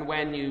often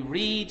when you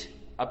read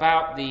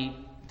about the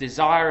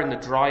desire and the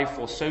drive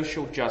for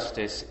social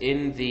justice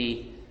in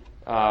the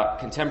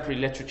contemporary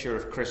literature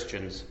of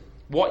Christians,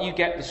 what you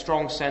get the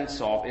strong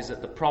sense of is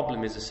that the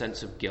problem is a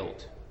sense of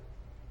guilt.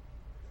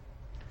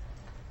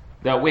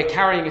 That we're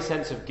carrying a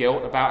sense of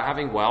guilt about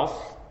having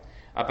wealth,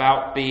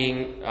 about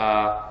being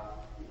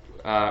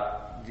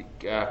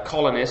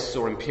colonists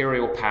or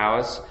imperial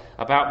powers,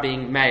 about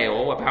being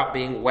male, about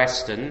being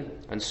Western,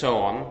 and so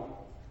on.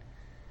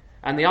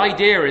 And the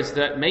idea is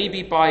that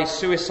maybe by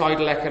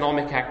suicidal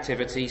economic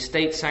activity,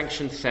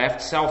 state-sanctioned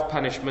theft,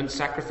 self-punishment,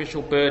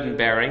 sacrificial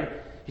burden-bearing,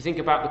 you think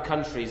about the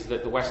countries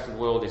that the Western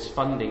world is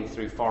funding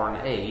through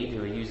foreign aid,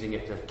 who are using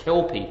it to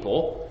kill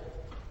people,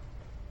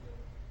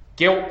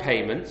 guilt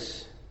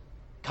payments,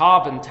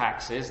 carbon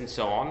taxes, and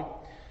so on.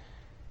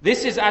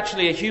 This is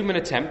actually a human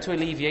attempt to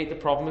alleviate the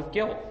problem of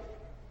guilt.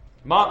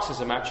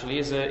 Marxism actually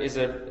is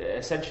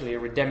essentially a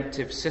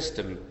redemptive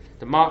system.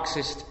 The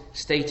Marxist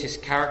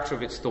statist character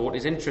of its thought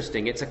is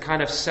interesting. It's a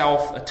kind of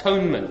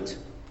self-atonement.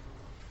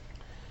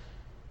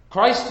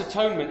 Christ's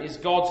atonement is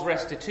God's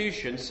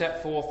restitution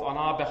set forth on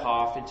our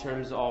behalf in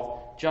terms of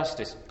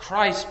justice.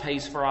 Christ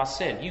pays for our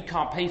sin. You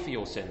can't pay for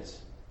your sins.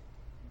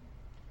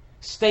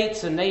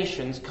 States and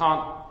nations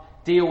can't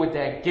deal with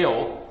their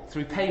guilt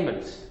through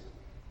payments.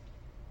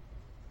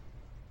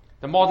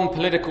 The modern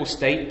political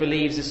state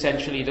believes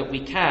essentially that we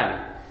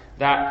can.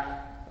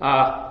 That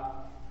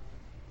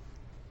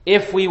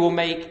if we will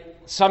make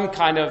some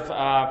kind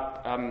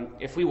of,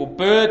 if we will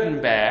burden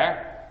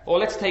bear, or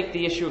let's take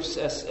the issue of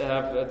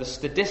the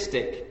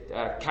sadistic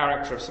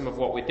character of some of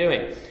what we're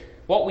doing.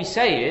 What we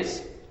say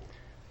is,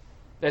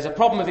 there's a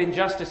problem of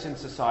injustice in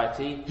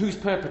society. Who's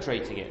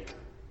perpetrating it?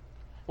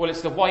 Well,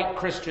 it's the white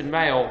Christian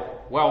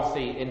male,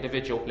 wealthy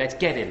individual. Let's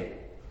get him.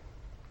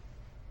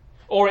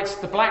 Or it's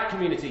the black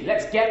community.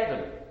 Let's get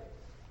them.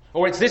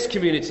 Or it's this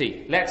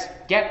community. Let's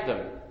get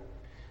them.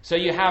 So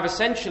you have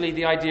essentially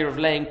the idea of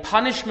laying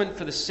punishment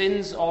for the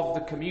sins of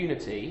the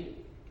community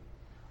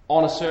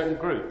on a certain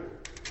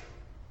group.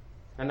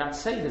 And that's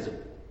sadism.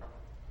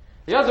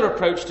 The other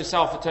approach to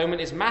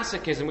self-atonement is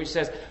masochism, which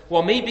says,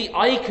 well, maybe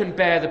I can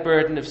bear the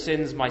burden of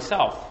sins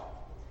myself.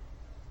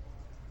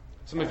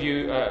 Some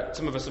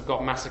of us have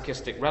got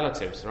masochistic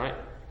relatives, right?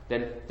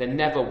 They're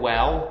never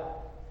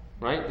well,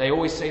 right? They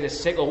always say they're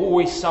sick, or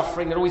always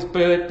suffering, they're always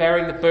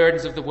bearing the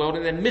burdens of the world,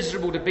 and they're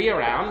miserable to be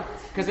around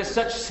because they're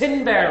such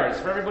sin bearers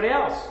for everybody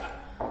else.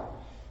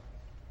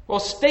 Well,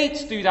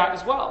 states do that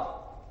as well.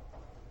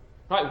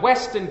 Right,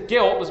 Western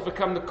guilt has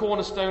become the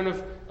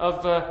cornerstone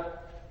of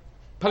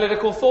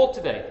political thought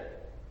today.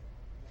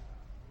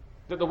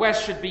 That the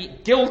West should be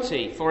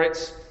guilty for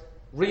its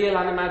real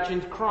and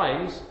imagined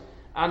crimes,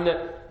 and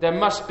that there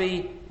must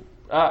be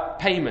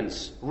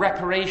payments,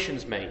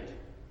 reparations made.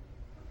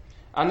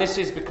 And this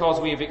is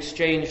because we have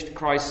exchanged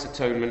Christ's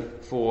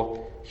atonement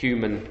for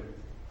human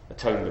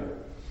atonement.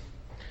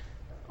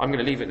 I'm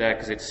going to leave it there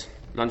because it's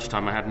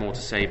lunchtime. I had more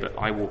to say, but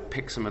I will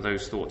pick some of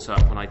those thoughts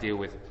up when I deal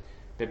with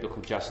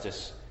biblical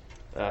justice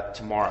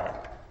tomorrow.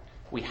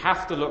 We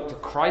have to look to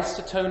Christ's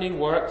atoning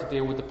work to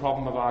deal with the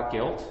problem of our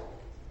guilt.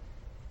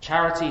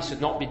 Charity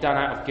should not be done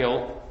out of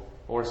guilt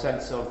or a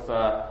sense of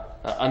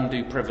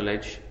undue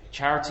privilege.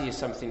 Charity is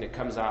something that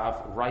comes out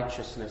of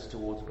righteousness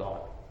towards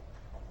God.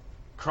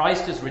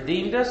 Christ has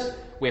redeemed us,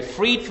 we're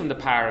freed from the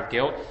power of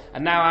guilt,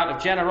 and now out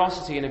of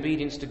generosity and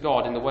obedience to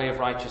God in the way of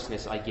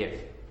righteousness I give.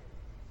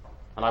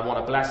 And I want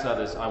to bless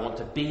others, I want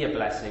to be a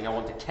blessing, I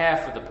want to care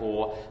for the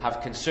poor,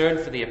 have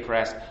concern for the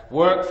oppressed,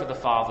 work for the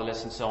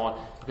fatherless and so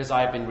on, because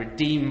I have been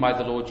redeemed by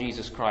the Lord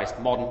Jesus Christ.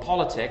 Modern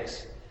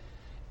politics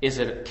is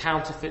a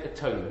counterfeit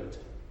atonement.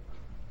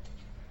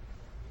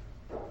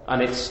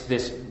 And it's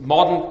this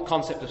modern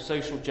concept of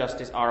social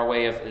justice, our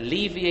way of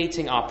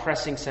alleviating our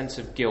pressing sense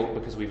of guilt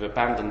because we've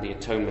abandoned the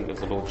atonement of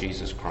the Lord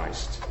Jesus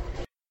Christ.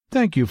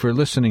 Thank you for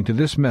listening to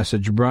this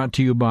message brought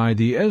to you by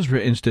the Ezra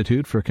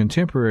Institute for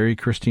Contemporary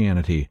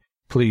Christianity.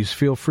 Please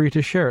feel free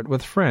to share it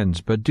with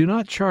friends, but do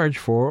not charge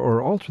for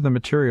or alter the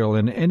material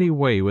in any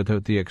way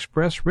without the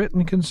express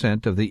written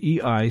consent of the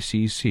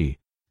EICC.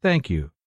 Thank you.